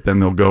BP, but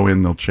then they'll go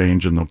in, they'll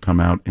change, and they'll come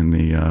out in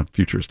the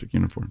futuristic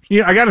uniforms.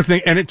 Yeah, I got to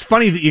think, and it's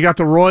funny that you got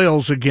the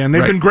Royals again.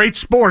 They've been great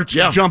sports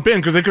to jump in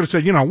because they could have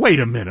said, wait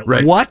a minute,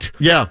 what?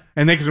 Yeah.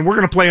 And they could say, we're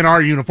going to play in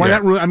our uniform.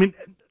 Yeah.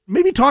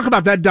 Maybe talk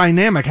about that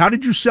dynamic. How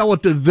did you sell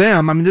it to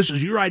them? I mean, this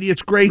is your idea.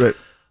 It's great. Right.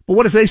 But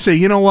what if they say,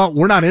 you know what,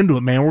 we're not into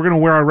it, man. We're going to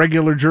wear our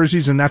regular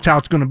jerseys, and that's how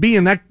it's going to be.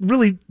 And that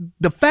really,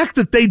 the fact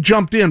that they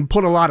jumped in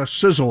put a lot of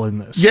sizzle in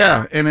this.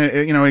 Yeah, and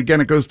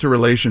again, it goes to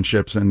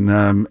relationships, and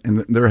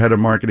their head of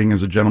marketing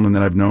is a gentleman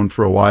that I've known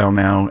for a while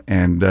now,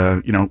 and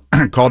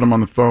called him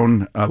on the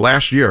phone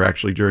last year,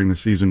 actually during the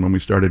season when we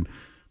started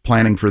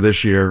planning for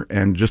this year,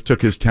 and just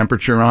took his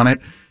temperature on it,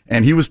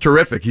 and he was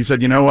terrific. He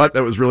said, you know what,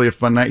 that was really a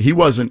fun night. He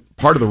wasn't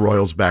part of the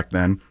Royals back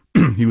then.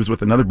 He was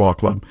with another ball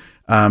club.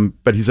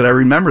 But he said, I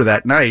remember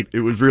that night. It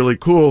was really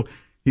cool.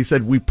 He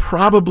said, we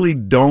probably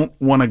don't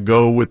want to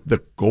go with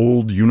the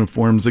gold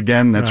uniforms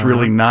again. That's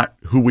really not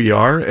who we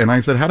are. And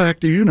I said, how the heck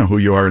do you know who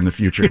you are in the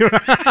future?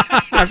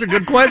 That's a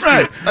good question.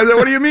 Right. I said,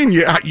 what do you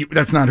mean?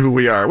 That's not who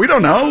we are. We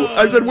don't know.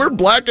 I said, we're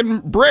black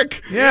and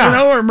brick,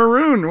 or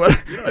maroon.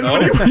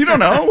 You don't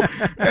know.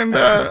 And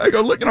I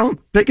go, look,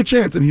 take a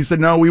chance. And he said,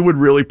 no, we would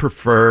really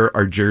prefer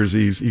our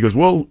jerseys. He goes,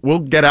 we'll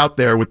get out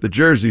there with the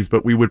jerseys,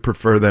 but we would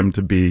prefer them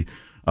to be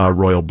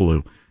royal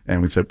blue.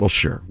 And we said, well,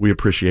 sure. We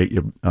appreciate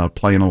you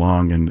playing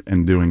along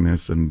and doing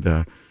this.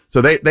 And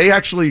so they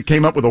actually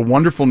came up with a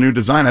wonderful new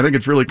design. I think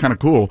it's really kind of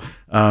cool.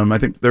 I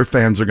think their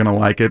fans are going to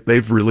like it.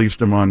 They've released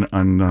them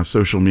on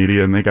social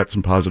media, and they got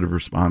some positive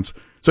response.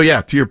 So,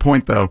 yeah, to your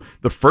point, though,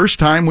 the first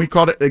time we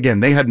called it, again,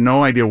 they had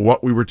no idea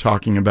what we were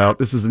talking about.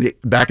 This is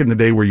back in the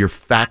day where you're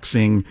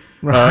faxing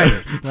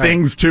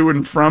things to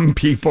and from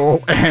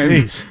people.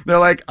 And they're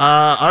like,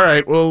 all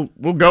right, we'll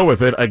go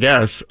with it, I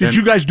guess. Did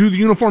you guys do the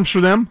uniforms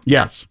for them?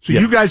 Yes. So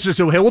you guys just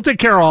said, hey, we'll take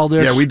care of all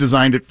this. Yeah, we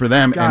designed it for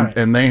them.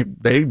 And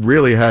they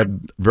really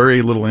had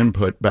very little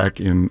input back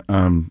in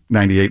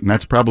 98. And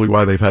that's probably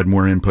why they've had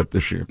more input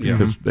this year,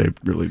 because they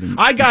really didn't.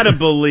 I got to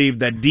believe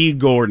that D.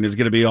 Gordon is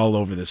going to be all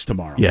over this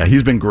tomorrow. Yeah,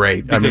 he's been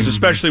great. Because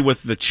especially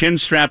with the chin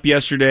strap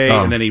yesterday,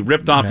 and then he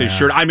ripped off his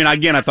shirt. I mean,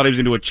 again, I thought he was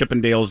into a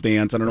Chippendales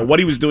dance. I don't know what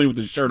he was doing with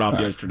his shirt off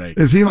yesterday.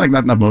 Is he like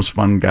not the most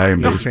fun guy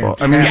in baseball?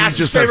 I mean, he's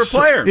just favorite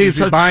player. He's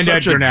behind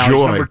Edgar now.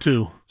 He's number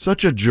 2.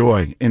 Such a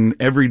joy in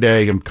every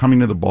day. I'm coming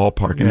to the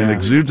ballpark, and it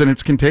exudes, and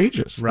it's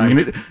contagious. Right. I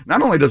mean,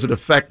 not only does it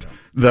affect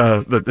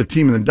the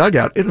team in the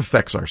dugout, it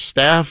affects our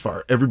staff,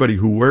 everybody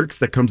who works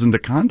that comes into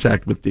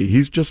contact with D.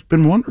 He's just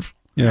been wonderful.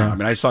 Yeah, I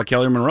mean, I saw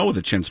Kelly Monroe with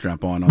a chin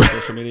strap on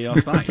social media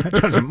last night.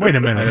 Wait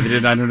a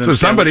minute. I don't so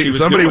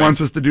somebody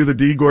wants us to do the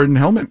D. Gordon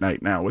helmet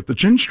night now with the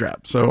chin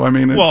strap. So I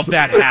mean,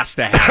 that has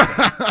to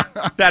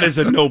happen. That is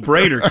a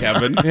no-brainer,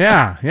 Kevin.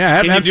 Yeah.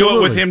 Can you do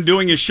it with him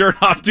doing his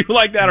shirt off too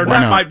like that, or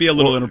that might be a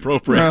little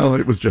inappropriate? Well,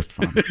 it was just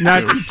fun.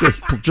 It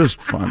was just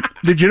fun.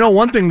 Did you know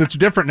one thing that's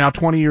different now?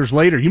 20 years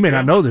later, you may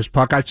not know this,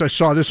 Puck. I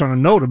saw this on a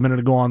note a minute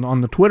ago on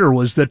the Twitter.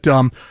 Was that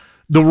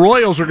the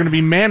Royals are going to be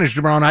managed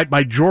tomorrow night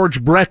by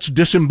George Brett's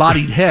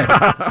disembodied head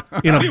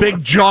in a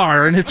big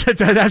jar, and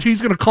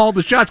he's going to call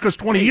the shots because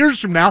 20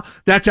 years from now,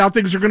 that's how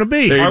things are going to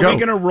be. Are we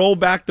going to roll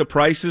back the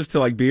prices to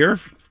like beer?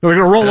 We're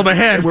going to roll them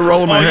ahead. We're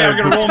rolling my head.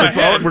 We're going to roll my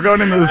head. We're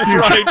going into the future.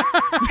 Right.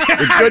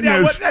 The good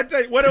news.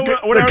 What are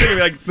we going to be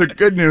like? The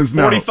good news.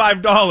 No.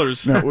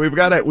 $45. No,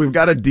 we've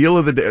got a deal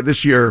of the day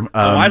this year.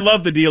 I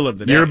love the deal of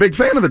the day. You're a big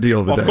fan of the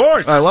deal of the day. Of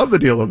course. I love the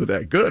deal of the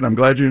day. Good. I'm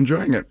glad you're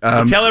enjoying it.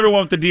 Tell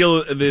everyone what the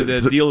deal of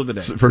the day.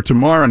 For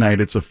tomorrow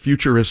night, it's a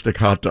futuristic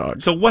hot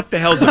dog. So what the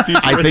hell's a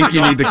futuristic? I think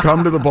you need to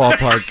come to the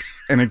ballpark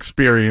and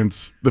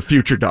experience the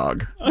future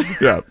dog.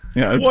 Yeah.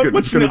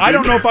 It's good. I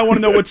don't know if I want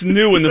to know what's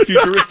new in the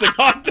futuristic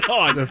hot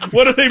dog.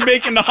 What are they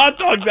making the hot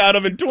dogs out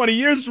of in 20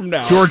 years from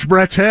now? George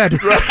Brett's head.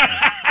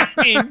 I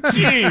mean,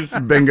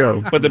 jeez.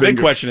 Bingo. But the big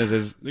question is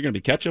there going to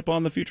be ketchup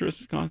on the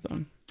futuristic hot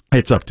dog?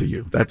 It's up to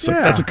you. That's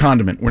a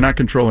condiment. We're not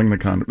controlling the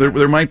condiment.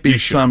 There might be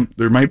some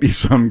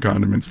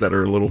condiments that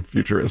are a little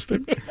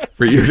futuristic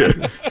for you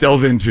to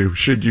delve into.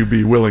 Should you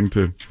be willing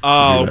to?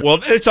 Oh, well,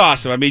 it's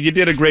awesome. I mean, you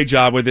did a great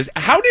job with this.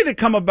 How did it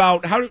come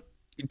about?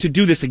 To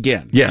do this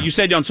again? Yeah. You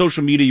said on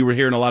social media you were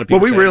hearing a lot of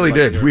people. Well, we really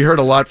did. We heard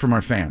a lot from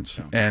our fans,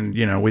 and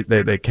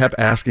they kept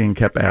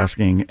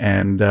asking,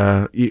 and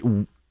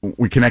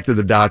we connected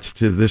the dots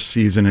to this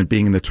season and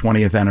being the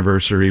 20th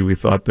anniversary. We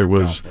thought there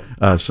was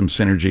some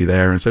synergy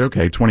there, and said,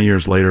 okay, 20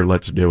 years later,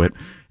 let's do it.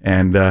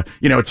 And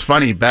it's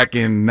funny. Back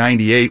in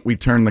 '98, we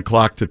turned the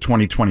clock to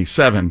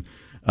 2027.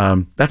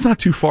 That's not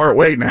too far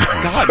away now.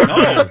 God,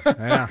 no.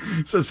 Yeah.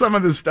 So some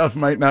of this stuff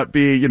might not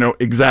be,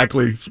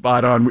 exactly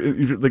spot on.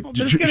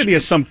 There's going to be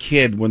some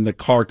kid when the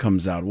car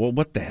comes out. Well,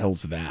 what the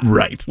hell's that?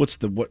 Right. What's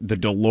the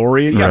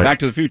DeLorean? Yeah, right. Back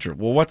to the Future.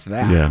 Well, what's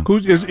that? Yeah.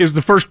 Is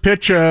the first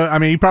pitch?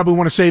 You probably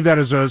want to save that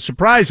as a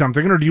surprise, I'm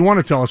thinking, or do you want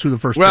to tell us who the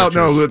first pitch is?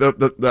 Well,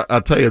 no.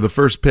 I'll tell you, the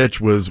first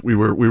pitch was we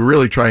were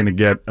really trying to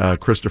get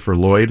Christopher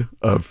Lloyd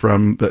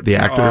from the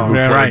actor who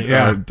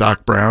played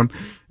Doc Brown.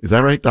 Is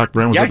that right? Doc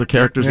Brown was that the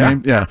character's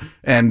name? Yeah.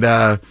 And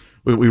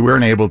we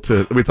weren't able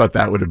to. We thought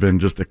that would have been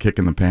just a kick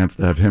in the pants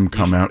to have him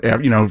come out.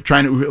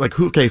 Trying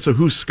to so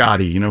who's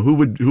Scotty? Who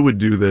would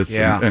do this?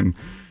 Yeah. And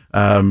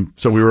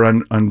so we were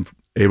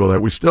unable.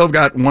 That we still have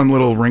got one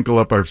little wrinkle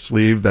up our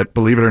sleeve. That,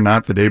 believe it or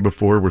not, the day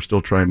before we're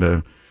still trying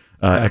to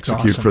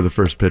execute for the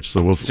first pitch.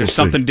 So we'll. Is there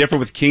something different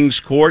with King's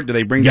Court? Do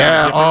they bring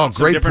down?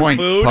 Some great different point,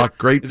 food? Puck.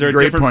 Great. Is there a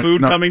great different point.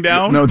 food coming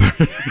down? No.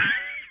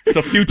 It's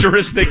a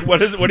futuristic.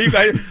 What is it? What do you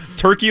guys?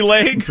 Turkey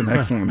leg? It's an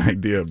excellent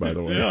idea, by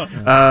the way.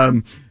 Yeah.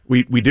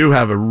 We do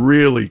have a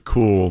really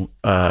cool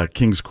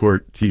Kings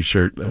Court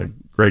T-shirt.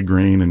 Greg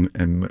Green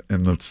and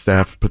the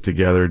staff put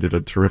together did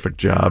a terrific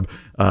job.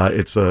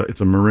 It's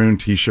a maroon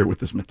T-shirt with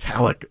this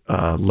metallic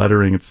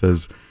lettering. It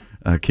says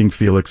King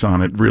Felix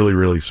on it. Really,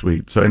 really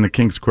sweet. So, and the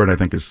Kings Court I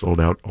think is sold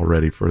out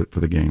already for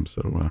the game.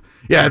 So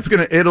yeah,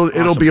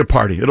 it'll be a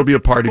party. It'll be a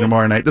party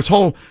tomorrow night.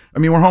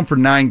 We're home for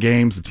 9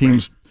 games. The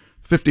team's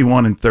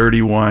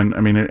 51-31.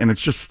 I mean, and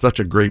it's just such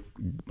a great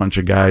bunch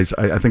of guys.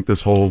 I think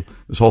this whole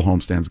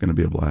homestand is going to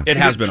be a blast. It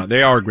has been.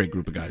 They are a great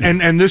group of guys.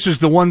 And this is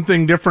the one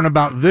thing different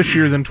about this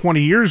year than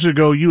 20 years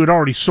ago. You had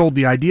already sold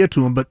the idea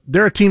to them, but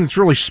they're a team that's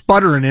really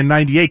sputtering in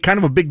 '98. Kind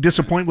of a big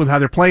disappointment with how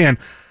they're playing.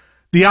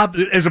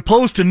 As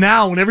opposed to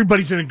now when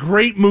everybody's in a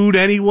great mood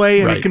anyway,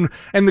 and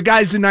and the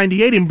guys in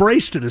 '98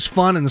 embraced it as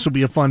fun, and this will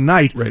be a fun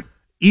night. Right.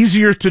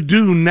 Easier to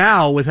do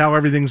now with how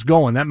everything's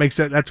going.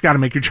 That's got to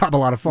make your job a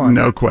lot of fun.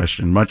 No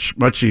question, much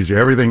easier.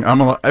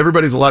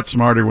 Everybody's a lot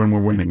smarter when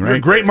we're winning, right? You're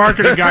a great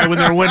marketing guy when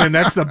they're winning.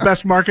 That's the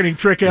best marketing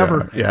trick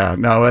ever. Yeah.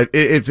 No,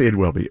 it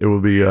will be. It will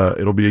be.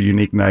 It'll be a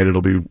unique night.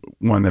 It'll be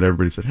one that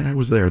everybody said, "Hey, I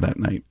was there that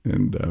night,"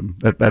 and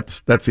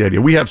that's the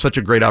idea. We have such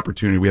a great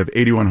opportunity. We have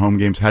 81 home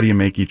games. How do you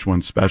make each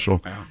one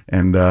special? Wow.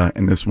 And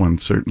this one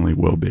certainly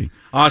will be.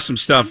 Awesome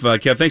stuff,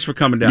 Kev. Thanks for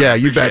coming down. Yeah,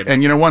 you bet.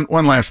 And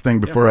one last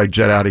thing before I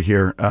jet out of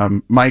here,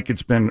 Mike,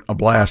 it's been a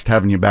blast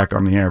having you back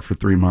on the air for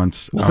 3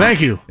 months. Well, thank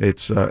you.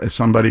 It's as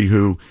somebody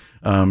who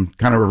kind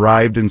of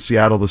arrived in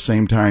Seattle the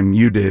same time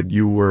you did.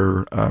 You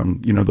were,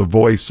 the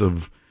voice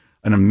of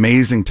an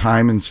amazing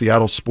time in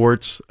Seattle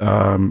sports,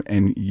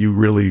 and you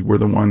really were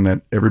the one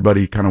that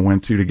everybody kind of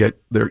went to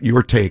get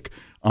your take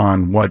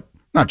on what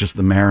not just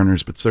the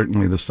Mariners, but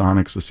certainly the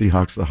Sonics, the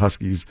Seahawks, the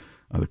Huskies,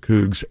 the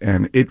Cougs,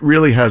 and it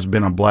really has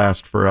been a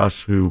blast for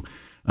us who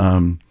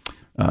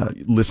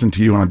listen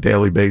to you on a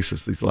daily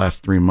basis these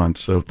last 3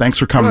 months. So thanks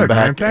for coming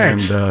back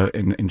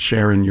and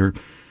sharing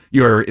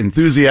your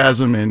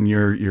enthusiasm and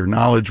your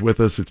knowledge with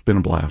us. It's been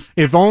a blast.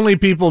 If only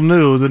people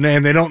knew the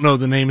name. They don't know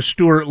the name,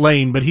 Stuart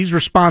Lane, but he's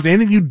responsible.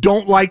 Anything you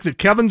don't like that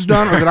Kevin's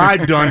done or that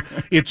I've done,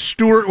 it's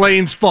Stuart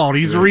Lane's fault.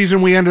 He's the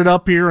reason we ended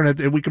up here,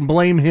 and we can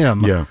blame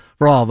him. Yeah.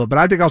 For all of it, but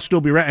I think I'll still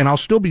be and I'll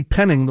still be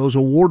penning those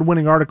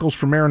award-winning articles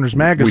for Mariners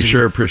Magazine. We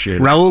sure appreciate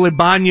it. Raul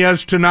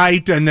Ibanez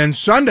tonight, and then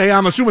Sunday,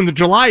 I'm assuming the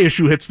July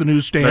issue hits the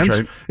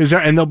newsstands. That's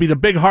right. And there'll be the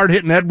big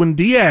hard-hitting Edwin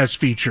Diaz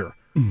feature.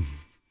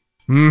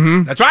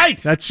 Mm-hmm. That's right.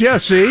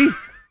 See?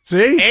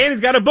 And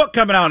he's got a book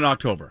coming out in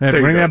October.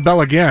 Ring that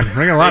bell again.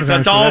 Ring a lot of times.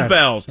 It's all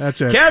bells. That's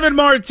it. Kevin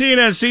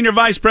Martinez, Senior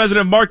Vice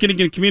President of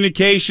Marketing and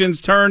Communications.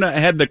 Turn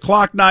ahead the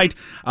clock night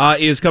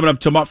is coming up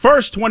tomorrow.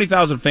 First,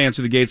 20,000 fans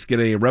through the gates get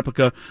a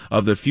replica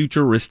of the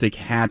futuristic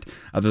hat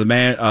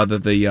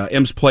that the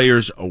M's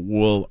players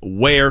will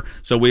wear.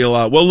 So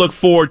we'll look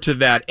forward to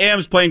that.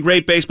 M's playing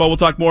great baseball. We'll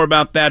talk more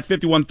about that.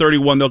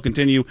 51-31. They'll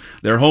continue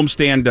their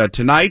homestand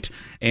tonight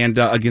and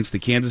against the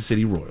Kansas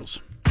City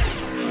Royals.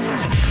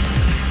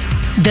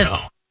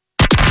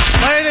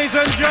 Ladies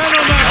and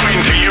gentlemen,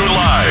 coming to you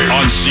live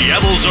on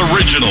Seattle's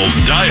original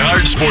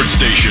diehard sports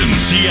station,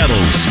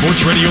 Seattle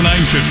Sports Radio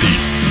 950,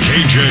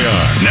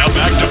 KJR. Now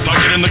back to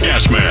Puckett and the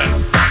Gas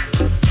Man.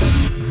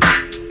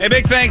 A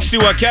big thanks to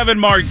Kevin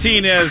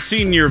Martinez,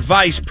 Senior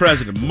Vice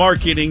President of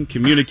Marketing,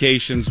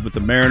 Communications with the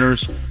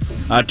Mariners.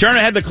 Turn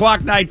ahead the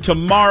clock night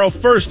tomorrow.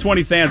 First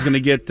 20 fans going to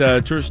get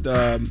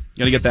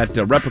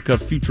that replica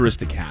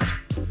futuristic hat.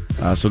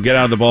 So get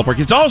out of the ballpark.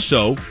 It's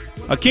also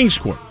a Kings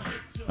Court.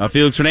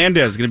 Felix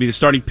Hernandez is going to be the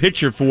starting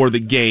pitcher for the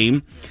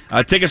game.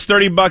 Tickets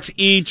 $30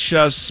 each.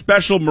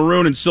 Special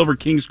maroon and silver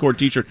Kings Court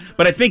T-shirt.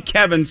 But I think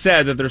Kevin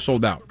said that they're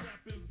sold out.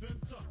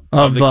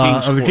 Of the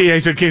Kings Court. He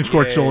said Kings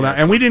Court sold out,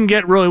 and we didn't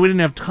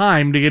have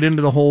time to get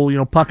into the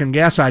whole puck and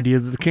gas idea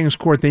that the Kings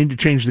Court, they need to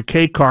change the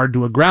K card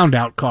to a ground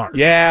out card.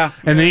 Yeah,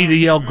 and they need to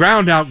yell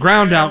ground out,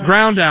 ground out,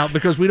 ground out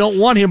because we don't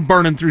want him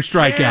burning through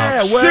strikeouts. Yeah,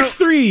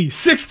 6-3,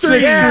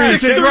 6-3, yeah,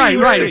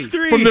 6-3, right,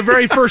 6-3. From the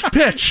very first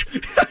pitch.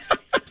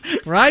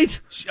 Right?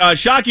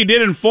 Shockey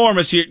did inform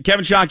us here.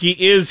 Kevin Shockey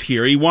is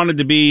here. He wanted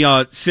to be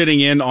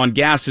sitting in on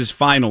Gas's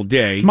final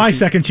day. My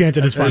second chance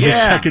at his final. His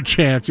second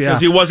chance, yeah.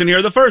 Because he wasn't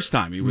here the first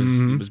time. He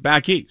was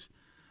back east.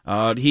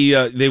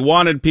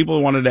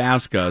 People wanted to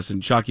ask us,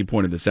 and Shockey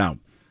pointed this out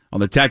on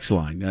the text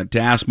line to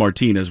ask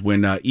Martinez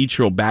when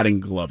Ichiro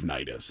batting glove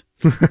night is.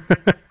 I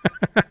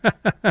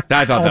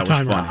thought that was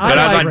funny, but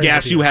I thought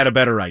Gas, you had a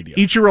better idea.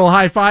 Ichiro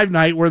High Five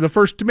Night, where the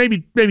first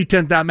maybe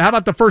 10,000. How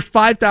about the first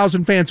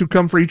 5,000 fans who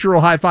come for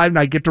Ichiro High Five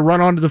Night get to run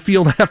onto the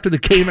field after the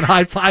game and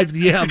high five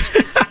the M's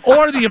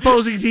or the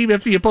opposing team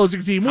if the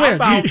opposing team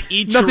wins? How about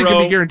Nothing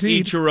can be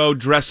guaranteed. Ichiro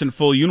dress in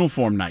full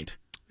uniform night.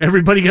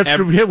 Everybody gets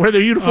to wear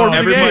their uniform.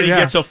 Everybody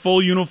gets a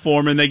full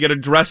uniform, and they get to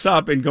dress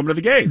up and come to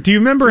the game. Do you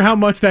remember how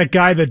much that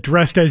guy that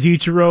dressed as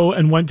Ichiro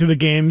and went to the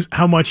games,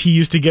 how much he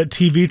used to get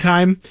TV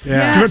time?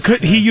 Yeah.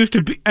 Yes. He used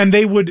to be, and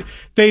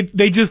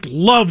they just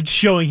loved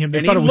showing him. They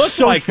And thought he it was looked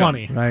so like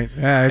funny. him. Right.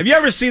 Yeah, Have you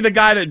ever seen the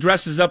guy that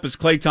dresses up as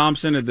Klay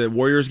Thompson at the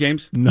Warriors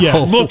games? No. Yeah.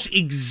 Looks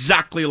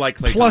exactly like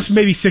Klay Plus Thompson.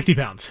 maybe 60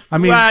 pounds. I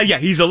mean, yeah,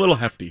 he's a little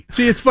hefty.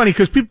 see, it's funny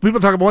because people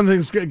talk about one of the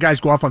things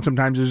guys go off on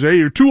sometimes is, hey,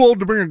 you're too old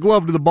to bring a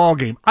glove to the ball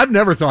game. I've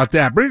never thought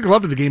that. Bring a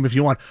glove to the game if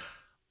you want.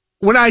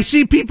 When I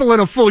see people in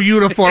a full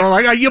uniform, I'm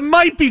like, you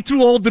might be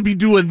too old to be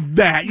doing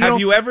that. Have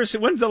you ever seen,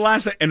 when's the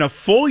last time, in a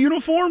full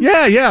uniform?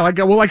 Yeah.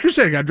 Like you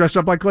said, a guy dressed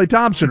up like Klay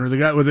Thompson, or the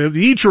guy with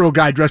the Ichiro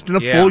guy dressed in a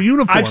full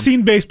uniform. I've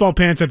seen baseball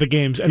pants at the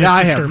games, and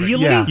I it's have. disturbing.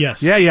 Really? Yeah.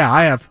 Yes. Yeah,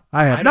 I have.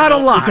 Not a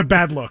lot. It's a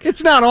bad look.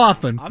 It's not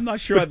often. I'm not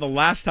sure the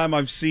last time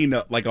I've seen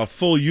a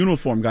full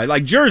uniform guy,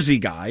 like Jersey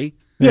guy.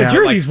 Yeah, Yeah,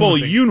 Jersey's like full one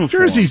thing. uniform.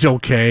 Jersey's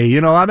okay.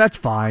 That's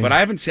fine. But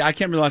I can't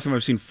remember the last time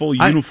I've seen full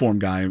uniform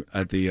guy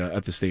at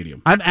the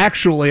stadium. I'm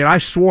actually, and I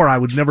swore I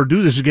would never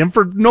do this again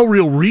for no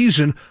real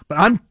reason, but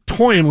I'm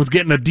toying with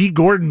getting a D.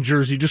 Gordon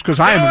jersey just because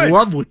I am in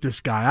love with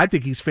this guy. I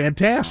think he's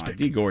fantastic.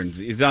 D. Gordon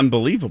is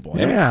unbelievable.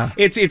 Yeah.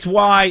 It's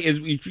why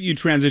you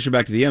transition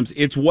back to the M's.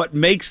 It's what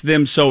makes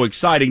them so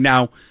exciting.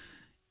 Now,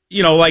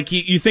 like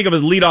you think of a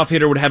leadoff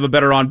hitter would have a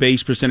better on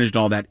base percentage and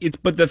all that.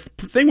 But the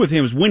thing with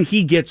him is when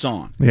he gets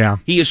on,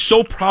 he is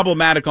so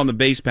problematic on the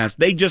base pass.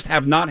 They just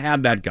have not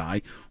had that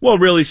guy. Well,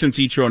 really, since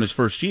Ichiro in his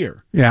first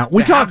year. Yeah,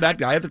 we talked that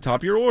guy at the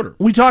top of your order.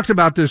 We talked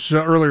about this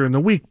earlier in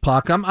the week,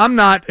 Puck. I'm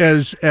not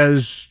as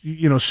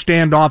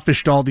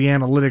standoffish to all the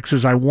analytics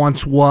as I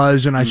once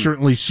was, and I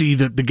certainly see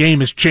that the game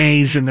has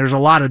changed and there's a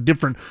lot of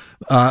different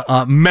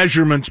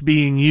measurements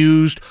being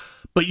used.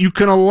 But you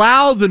can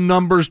allow the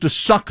numbers to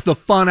suck the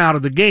fun out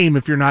of the game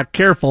if you're not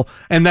careful,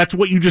 and that's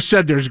what you just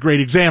said. There's a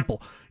great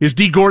example. Is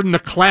D. Gordon the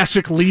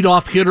classic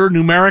leadoff hitter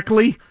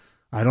numerically?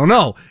 I don't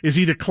know. Is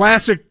he the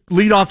classic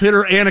leadoff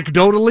hitter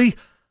anecdotally?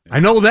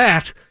 I know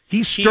that.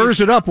 He stirs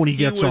it up when he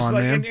gets on,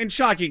 man. And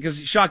Shockey, because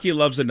Shockey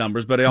loves the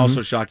numbers, but also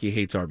Shockey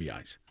hates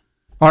RBIs.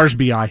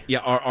 RSBI. Yeah,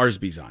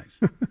 RSB's eyes.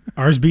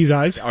 RSB's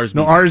eyes?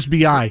 No,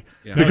 RSBI.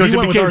 Yeah. Because he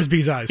went with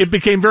RSB's eyes. It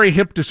became very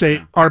hip to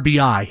say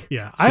RBI.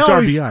 Yeah. It's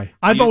RBI.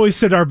 I've always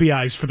said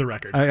RBIs for the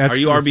record. Are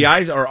you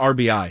RBIs or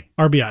RBI?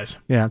 RBIs.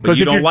 Yeah. Because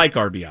you don't like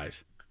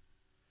RBIs.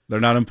 They're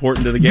not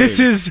important to the game. This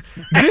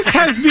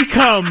has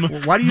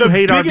become why do you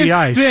hate biggest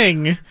RBIs?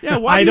 Thing. Yeah,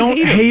 why I do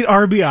you don't hate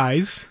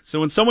RBIs.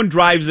 So when someone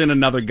drives in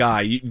another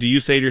guy, do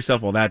you say to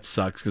yourself, well, that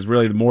sucks, because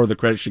really more of the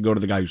credit should go to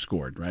the guy who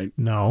scored, right?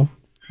 No.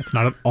 That's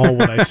not at all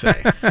what I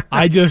say.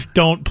 I just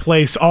don't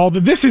place all the.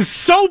 This is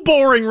so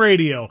boring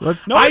radio.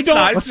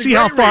 Let's see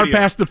how far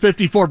past the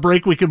 54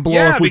 break we can blow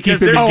if we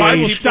keep it in I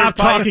game. will stop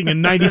talking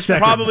in 90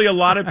 seconds. Probably a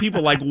lot of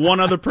people, like one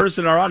other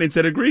person in our audience,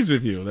 that agrees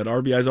with you that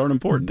RBIs aren't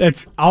important.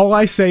 That's all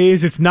I say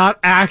is it's not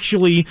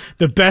actually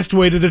the best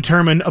way to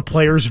determine a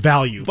player's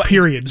value.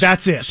 Period.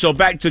 That's it. So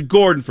back to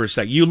Gordon for a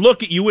second. You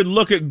would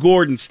look at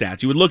Gordon's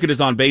stats. You would look at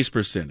his on base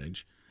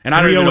percentage, and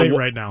I don't even know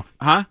right now.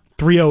 Huh?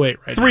 308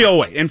 right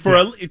 308.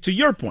 And to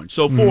your point,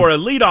 so for a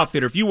leadoff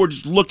hitter, if you were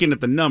just looking at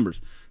the numbers,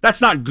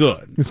 that's not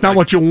good. It's not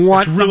what you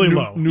want. It's really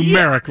low.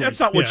 Numerically. Yeah, that's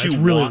not what you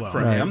really want low.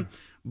 from him.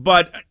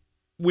 But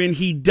when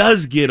he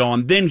does get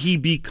on, then he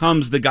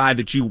becomes the guy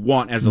that you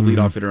want as a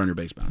leadoff hitter on your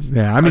base pass.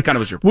 Yeah, I mean, that kind of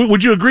was your point.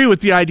 Would you agree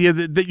with the idea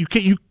that you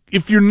can't,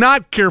 if you're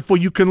not careful,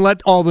 you can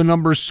let all the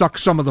numbers suck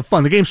some of the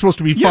fun. The game's supposed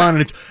to be fun,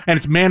 and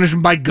it's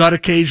managed by gut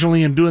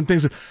occasionally and doing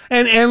things.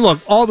 And look,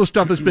 all the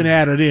stuff that's been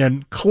added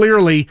in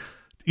clearly.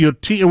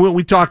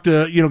 We talked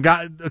to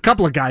a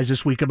couple of guys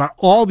this week about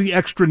all the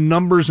extra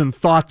numbers and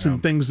thoughts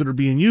and things that are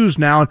being used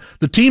now, and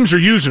the teams are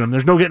using them.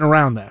 There's no getting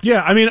around that.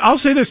 Yeah, I mean, I'll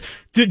say this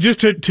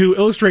just to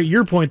illustrate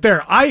your point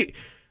there. I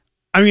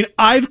mean,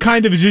 I've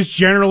kind of just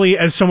generally,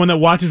 as someone that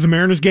watches the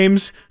Mariners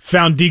games,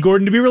 found D.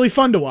 Gordon to be really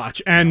fun to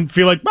watch and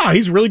feel like, wow,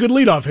 he's a really good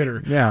leadoff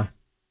hitter. Yeah.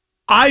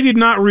 I did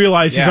not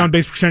realize his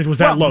on-base percentage was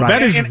that low. Right.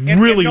 That is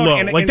really low.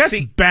 That's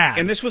bad.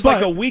 And this was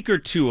like a week or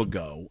two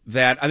ago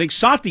that I think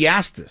Softy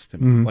asked this to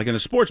me, like in the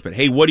sports bet.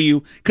 Hey, what do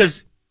you...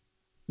 Because,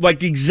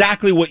 like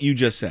exactly what you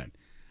just said.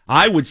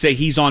 I would say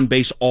he's on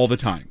base all the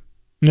time.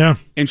 Yeah.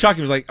 And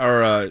Shockey was like,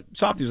 or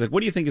Softy was like,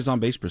 what do you think his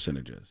on-base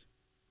percentage is?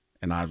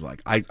 And I was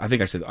like, I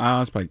think I said,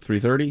 it's probably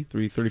 330,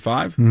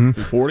 335,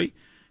 340.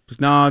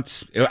 No,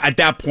 it's... At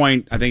that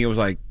point, I think it was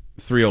like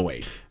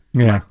 308.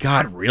 Yeah. Oh my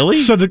God, really?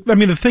 So, the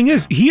thing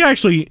is, he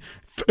actually,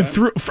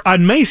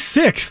 on May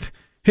 6th,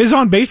 his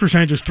on-base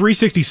percentage was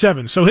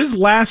 367. So his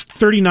last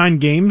 39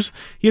 games,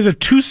 he has a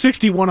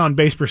 261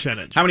 on-base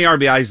percentage. How many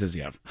RBIs does he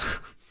have?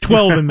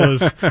 12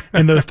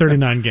 in those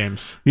 39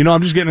 games. You know,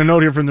 I'm just getting a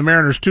note here from the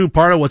Mariners, too.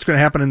 Part of what's going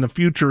to happen in the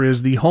future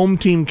is the home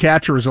team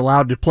catcher is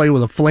allowed to play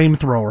with a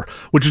flamethrower,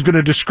 which is going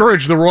to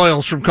discourage the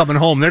Royals from coming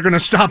home. They're going to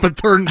stop at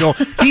third and go,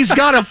 he's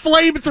got a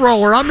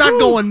flamethrower. I'm not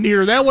going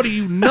near that. What are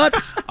you,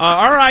 nuts?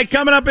 All right,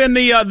 coming up in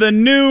the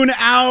noon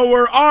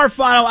hour, our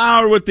final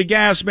hour with the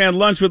Gas Man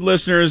Lunch with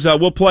listeners,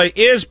 we'll play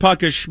Is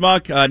Puck a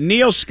Schmuck?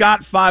 Neil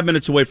Scott, 5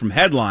 minutes away from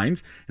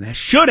headlines, and I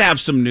should have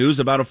some news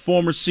about a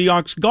former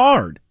Seahawks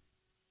guard.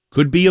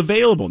 Could be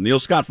available. Neil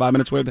Scott, 5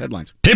 minutes away with the headlines.